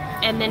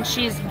 and then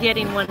she's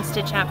getting 1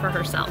 stitch hat for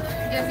herself.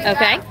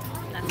 Okay.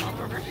 That's all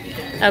for her.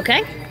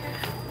 Okay.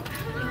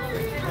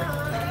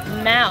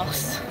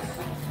 Mouse.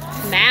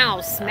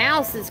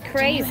 Mouse is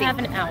crazy. You have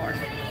an hour.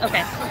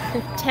 Okay.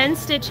 10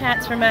 stitch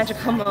hats for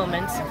Magical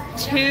Moments.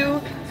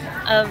 2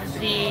 of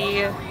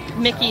the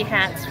Mickey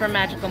hats for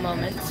Magical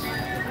Moments.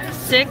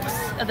 6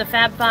 of the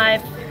Fab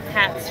 5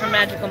 hats for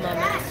Magical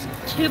Moments.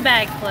 2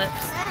 bag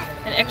clips.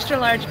 An extra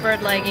large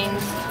bird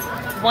leggings.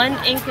 1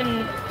 ink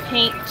and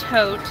paint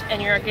tote,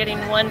 and you're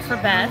getting 1 for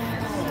Beth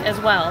as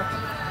well.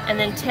 And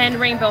then 10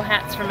 rainbow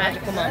hats for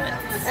Magical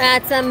Moments.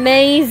 That's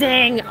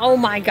amazing. Oh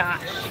my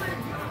gosh.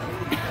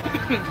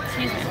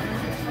 Excuse me.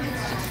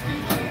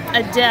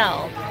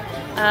 Adele,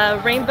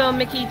 rainbow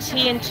Mickey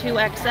T and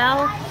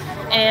 2XL,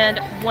 and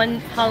 1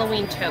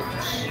 Halloween tote.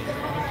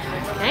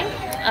 Okay.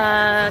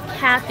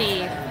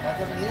 Kathy,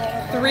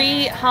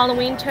 3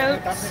 Halloween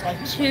totes,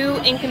 2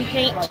 ink and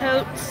paint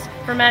totes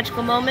for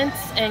Magical Moments,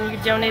 and you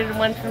donated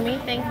 1 for me.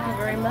 Thank you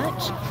very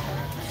much.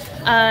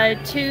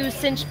 2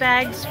 cinch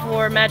bags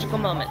for Magical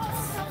Moments.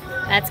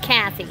 That's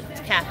Kathy.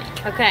 It's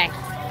Kathy. Okay.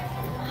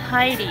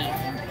 Heidi,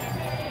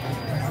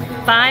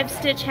 5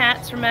 stitch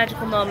hats for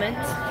Magical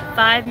Moments,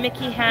 5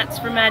 Mickey hats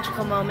for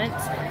Magical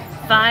Moments,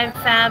 5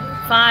 Fab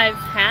 5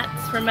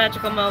 hats for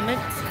Magical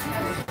Moments,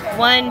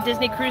 1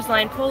 Disney Cruise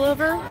Line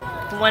pullover,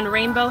 1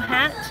 rainbow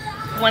hat,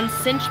 1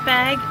 cinch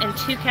bag, and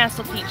 2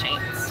 castle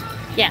keychains.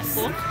 Yes.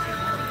 Cool.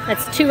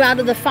 That's 2 out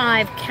of the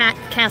 5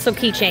 castle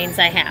keychains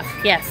I have.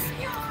 Yes.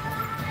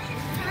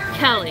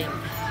 Kelly,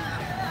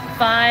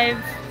 5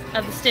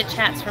 of the stitch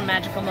hats for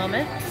Magical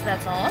Moments.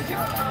 That's all.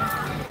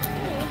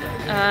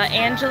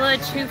 Angela,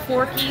 2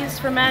 Forkies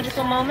for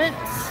Magical Moments.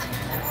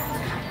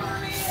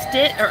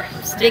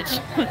 Stitch.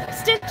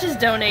 Stitch is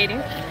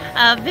donating.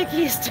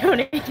 Vicky is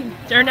donating.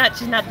 Or not,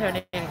 she's not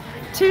donating.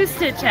 2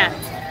 stitch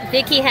hats.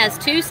 Vicky has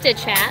 2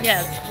 stitch hats.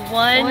 Yes.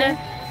 1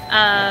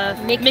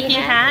 Mickey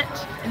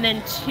hat. And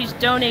then she's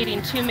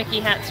donating 2 Mickey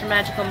hats for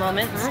Magical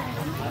Moments.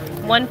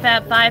 1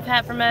 Fab 5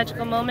 hat for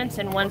Magical Moments,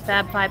 and 1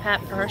 Fab 5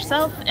 hat for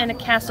herself, and a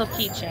castle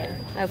keychain.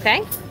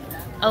 Okay.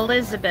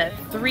 Elizabeth,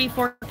 3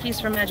 Forkies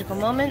for Magical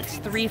Moments,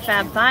 3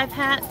 Fab 5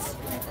 hats,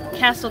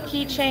 castle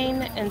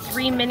keychain, and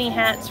 3 mini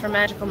hats for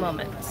magical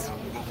moments.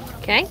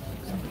 Okay.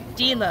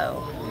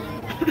 D-Lo.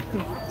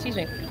 Excuse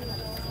me.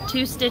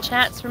 2 Stitch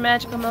hats for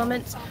magical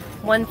moments,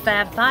 1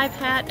 Fab 5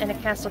 hat, and a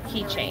castle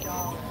keychain.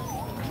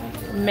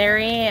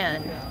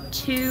 Marianne.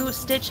 2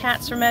 Stitch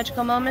hats for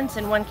magical moments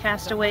and 1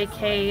 Castaway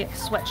K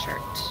sweatshirt.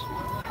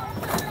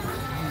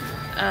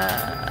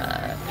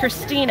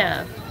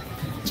 Christina.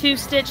 2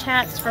 Stitch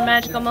hats for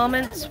magical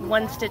moments,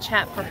 1 Stitch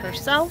hat for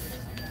herself,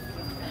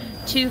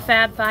 2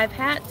 Fab 5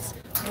 hats,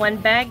 1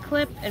 bag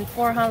clip, and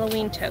 4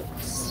 Halloween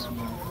totes.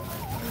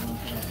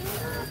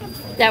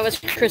 That was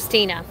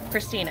Christina.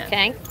 Christina.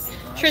 Okay.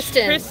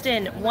 Tristan.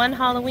 Tristan, 1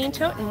 Halloween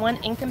tote and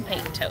 1 ink and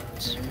paint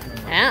tote.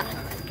 Yeah.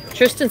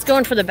 Tristan's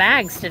going for the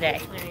bags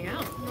today. There you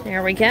go.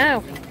 There we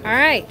go. All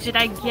right. Did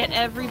I get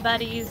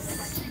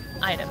everybody's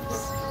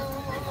items?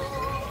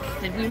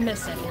 Did we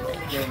miss anything?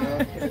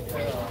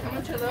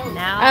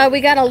 Now.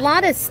 We got a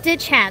lot of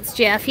Stitch hats,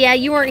 Jeff. Yeah,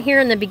 you weren't here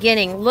in the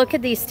beginning. Look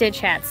at these Stitch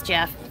hats,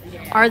 Jeff.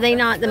 Are they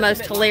not the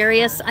most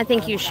hilarious? I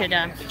think you should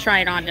try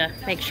it on to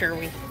make sure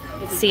we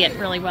see it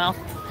really well.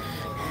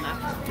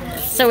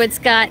 So it's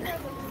got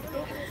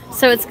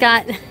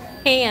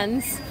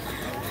hands,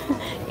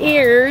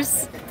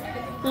 ears.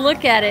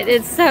 Look at it.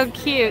 It's so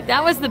cute.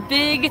 That was the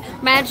big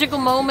magical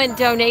moment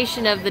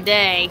donation of the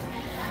day.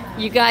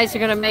 You guys are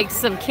going to make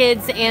some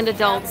kids and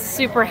adults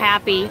super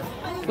happy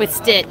with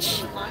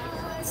Stitch.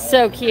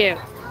 So cute.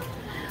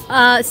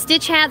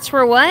 Stitch hats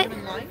for what?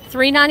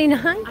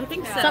 $3.99? I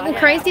think so. Something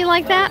crazy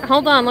like that?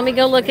 Hold on, let me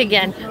go look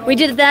again. We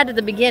did that at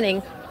the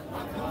beginning.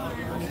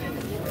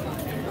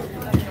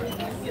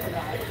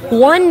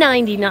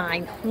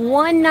 $1.99.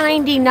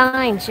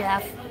 $1.99,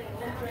 Jeff.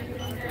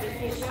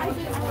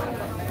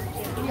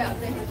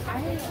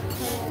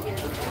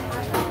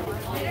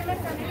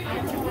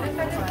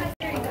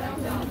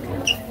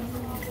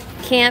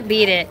 Can't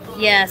beat it.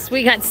 Yes,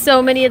 we got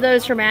so many of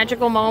those for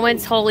magical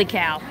moments. Holy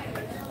cow.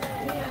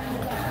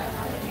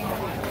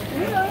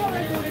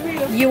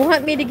 You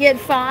want me to get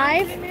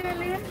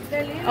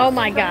 5? Oh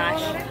my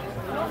gosh.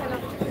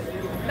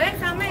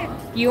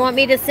 You want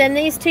me to send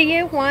these to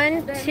you?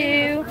 1,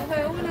 2,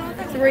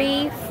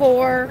 3,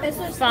 4,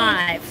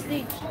 5.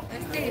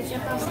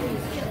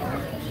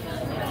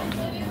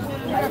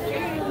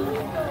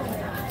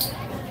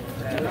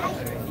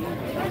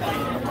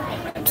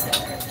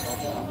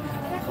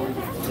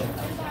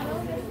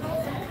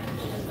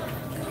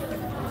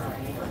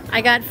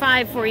 I got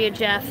 5 for you,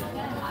 Jeff.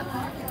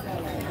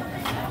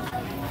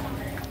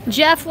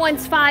 Jeff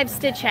wants 5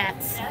 Stitch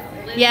hats.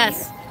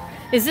 Yes.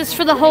 Is this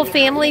for the whole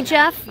family,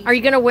 Jeff? Are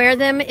you going to wear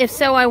them? If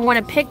so, I want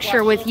a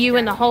picture with you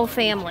and the whole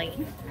family.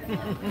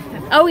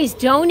 Oh, he's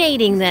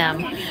donating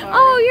them.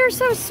 Oh, you're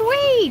so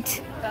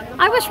sweet.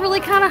 I was really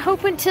kind of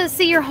hoping to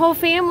see your whole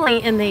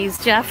family in these,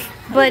 Jeff.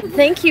 But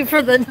thank you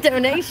for the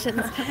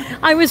donations.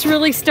 I was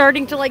really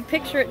starting to like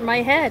picture it in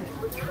my head.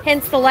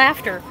 Hence the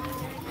laughter.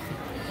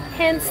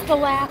 Hence the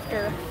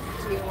laughter.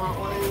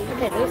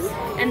 Look at this.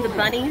 And the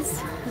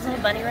bunnies, those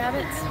little bunny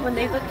rabbits, when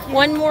they look cute.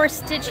 One more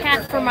Stitch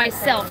hat for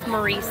myself,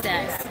 Marie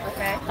says.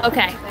 Okay.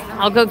 Okay,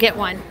 I'll go get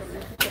one.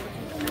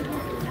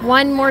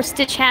 One more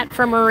Stitch hat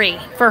for Marie,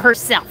 for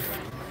herself.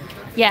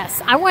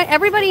 Yes, I want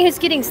everybody who's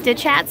getting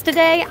Stitch hats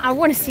today, I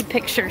want to see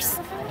pictures.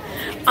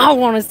 I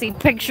want to see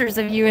pictures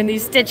of you in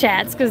these Stitch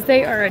hats because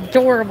they are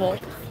adorable.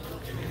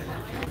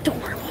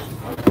 Adorable.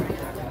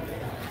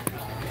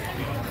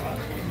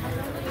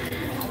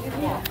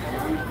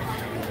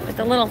 With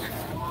the little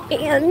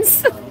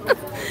hands.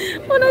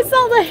 When I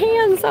saw the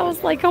hands, I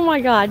was like, oh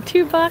my God,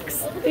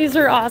 $2. These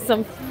are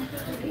awesome.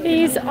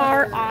 These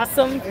are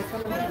awesome.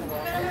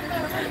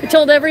 I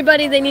told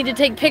everybody they need to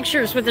take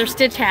pictures with their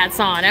Stitch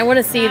hats on. I want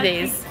to see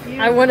these.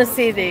 I want to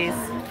see these.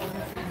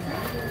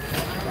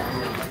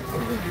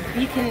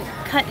 You can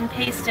cut and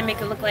paste and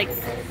make it look like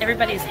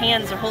everybody's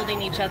hands are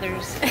holding each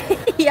other's.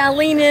 Yeah,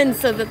 lean in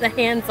so that the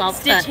hands all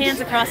Stitch touch. hands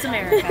across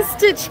America.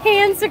 Stitch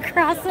hands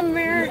across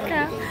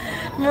America.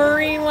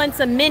 Marie wants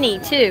a mini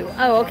too.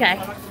 Oh, okay.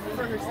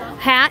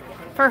 Hat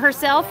for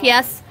herself?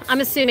 Yes. I'm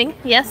assuming.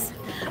 Yes.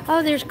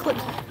 Oh, there's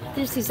clips.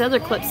 There's these other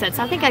clip sets.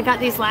 I think I got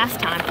these last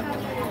time.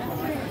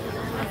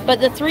 But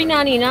the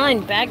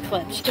 $3.99 bag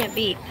clips you can't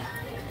beat.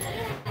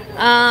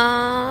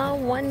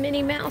 One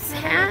Minnie Mouse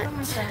hat.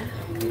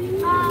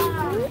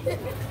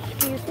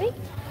 Excuse me.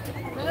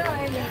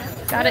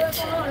 Got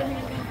it.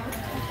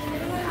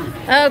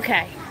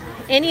 Okay.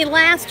 Any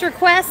last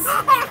requests?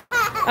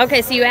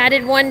 Okay, so you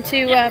added one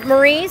to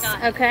Marie's.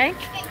 Okay.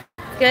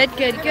 Good,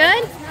 good,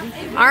 good.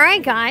 All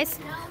right, guys.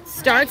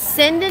 Start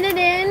sending it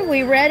in.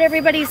 We read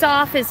everybody's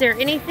off. Is there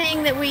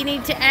anything that we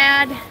need to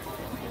add?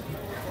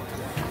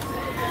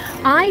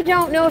 I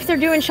don't know if they're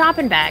doing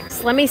shopping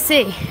bags. Let me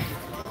see.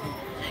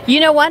 You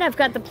know what? I've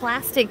got the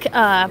plastic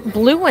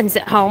blue ones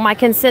at home. I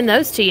can send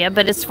those to you.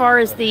 But as far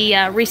as the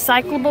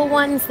recyclable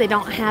ones, they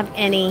don't have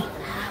any.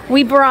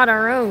 We brought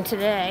our own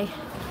today.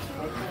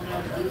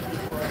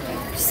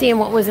 Seeing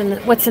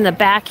what's in the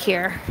back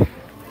here.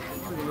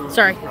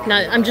 Sorry, no,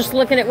 I'm just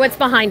looking at what's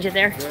behind you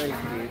there.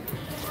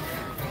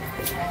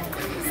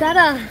 Is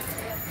that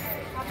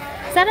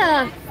Is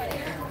that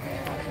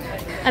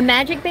a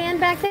magic band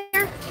back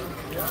there?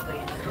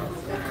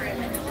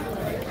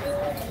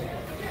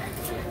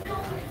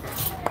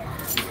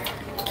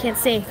 Can't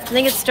see. I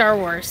think it's Star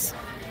Wars.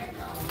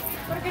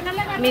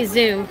 Let me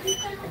zoom.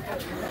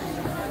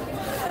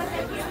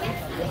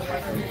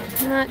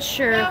 Not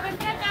sure.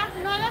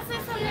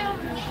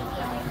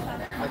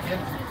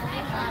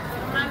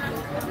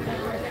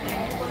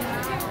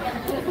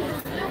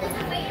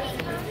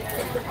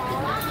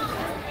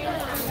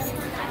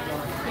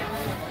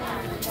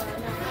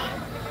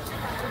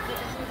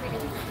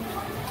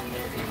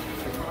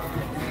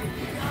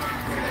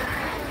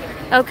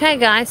 Okay,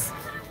 guys.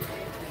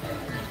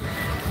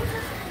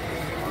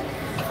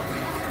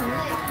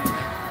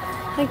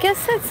 I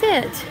guess that's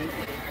it.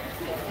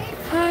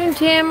 I'm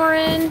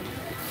Tamarin.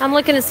 I'm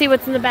looking to see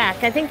what's in the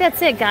back. I think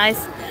that's it,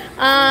 guys.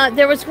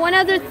 There was one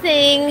other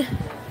thing.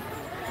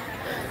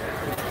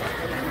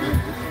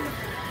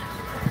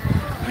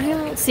 I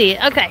don't see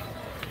it. Okay.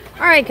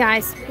 All right,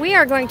 guys. We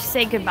are going to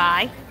say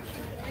goodbye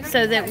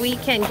so that we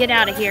can get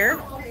out of here.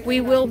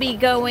 We will be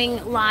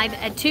going live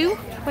at 2.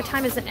 What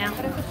time is it now?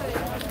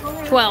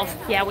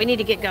 12. Yeah, we need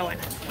to get going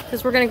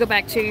because we're going to go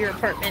back to your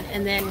apartment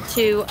and then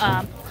to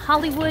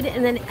Hollywood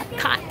and then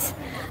Epcot.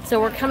 So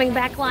we're coming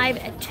back live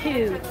at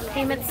 2.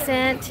 Payment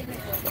sent.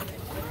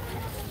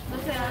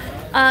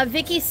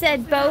 Vicky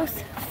said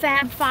both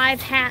Fab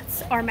 5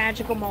 hats are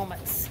magical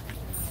moments.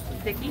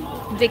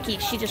 Vicky,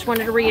 she just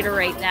wanted to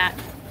reiterate that.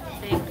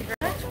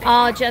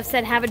 Oh, Jeff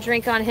said have a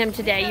drink on him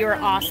today. You're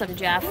awesome,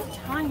 Jeff.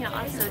 Tanya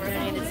also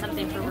donated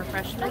something for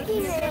refreshments.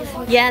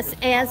 Yes,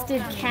 as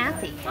did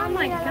Kathy. Oh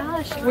my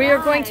gosh. We are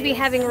going to be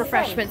having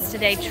refreshments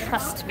today,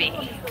 trust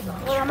me.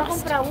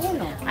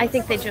 I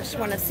think they just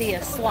want to see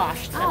us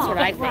sloshed. That's what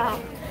I think. Wow.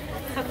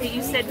 Okay,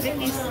 you said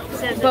Vicky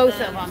said Both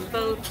that of them.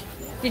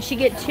 Both. Did she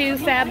get 2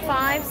 Fab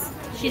 5s?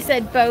 She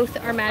said both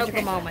are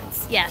magical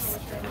moments. Yes.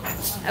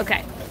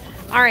 Okay.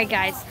 All right,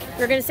 guys.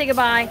 We're going to say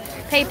goodbye.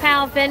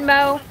 PayPal,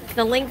 Venmo.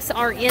 The links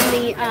are in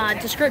the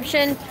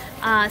description.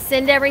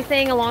 Send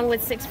everything along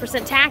with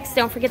 6% tax.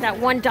 Don't forget that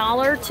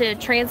 $1 to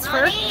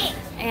transfer.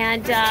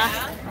 And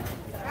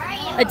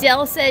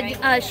Adele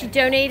said she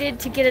donated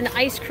to get an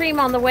ice cream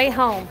on the way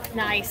home.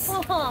 Nice.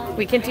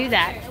 We can do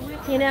that.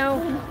 You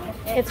know,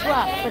 it's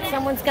rough, but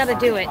someone's got to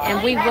do it,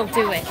 and we will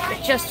do it.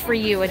 Just for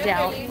you,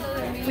 Adele.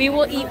 We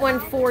will eat one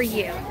for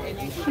you.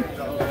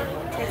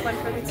 Take one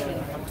for the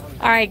team.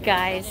 All right,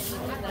 guys.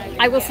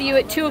 I will see you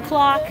at 2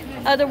 o'clock.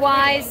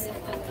 Otherwise,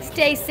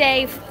 stay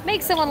safe.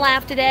 Make someone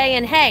laugh today.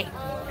 And hey,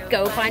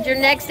 go find your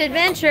next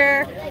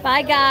adventure.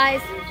 Bye,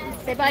 guys.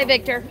 Say bye,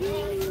 Victor.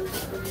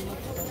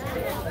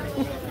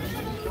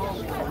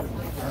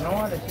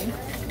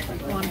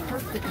 On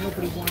purpose,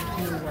 nobody wanted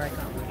to know where I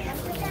got my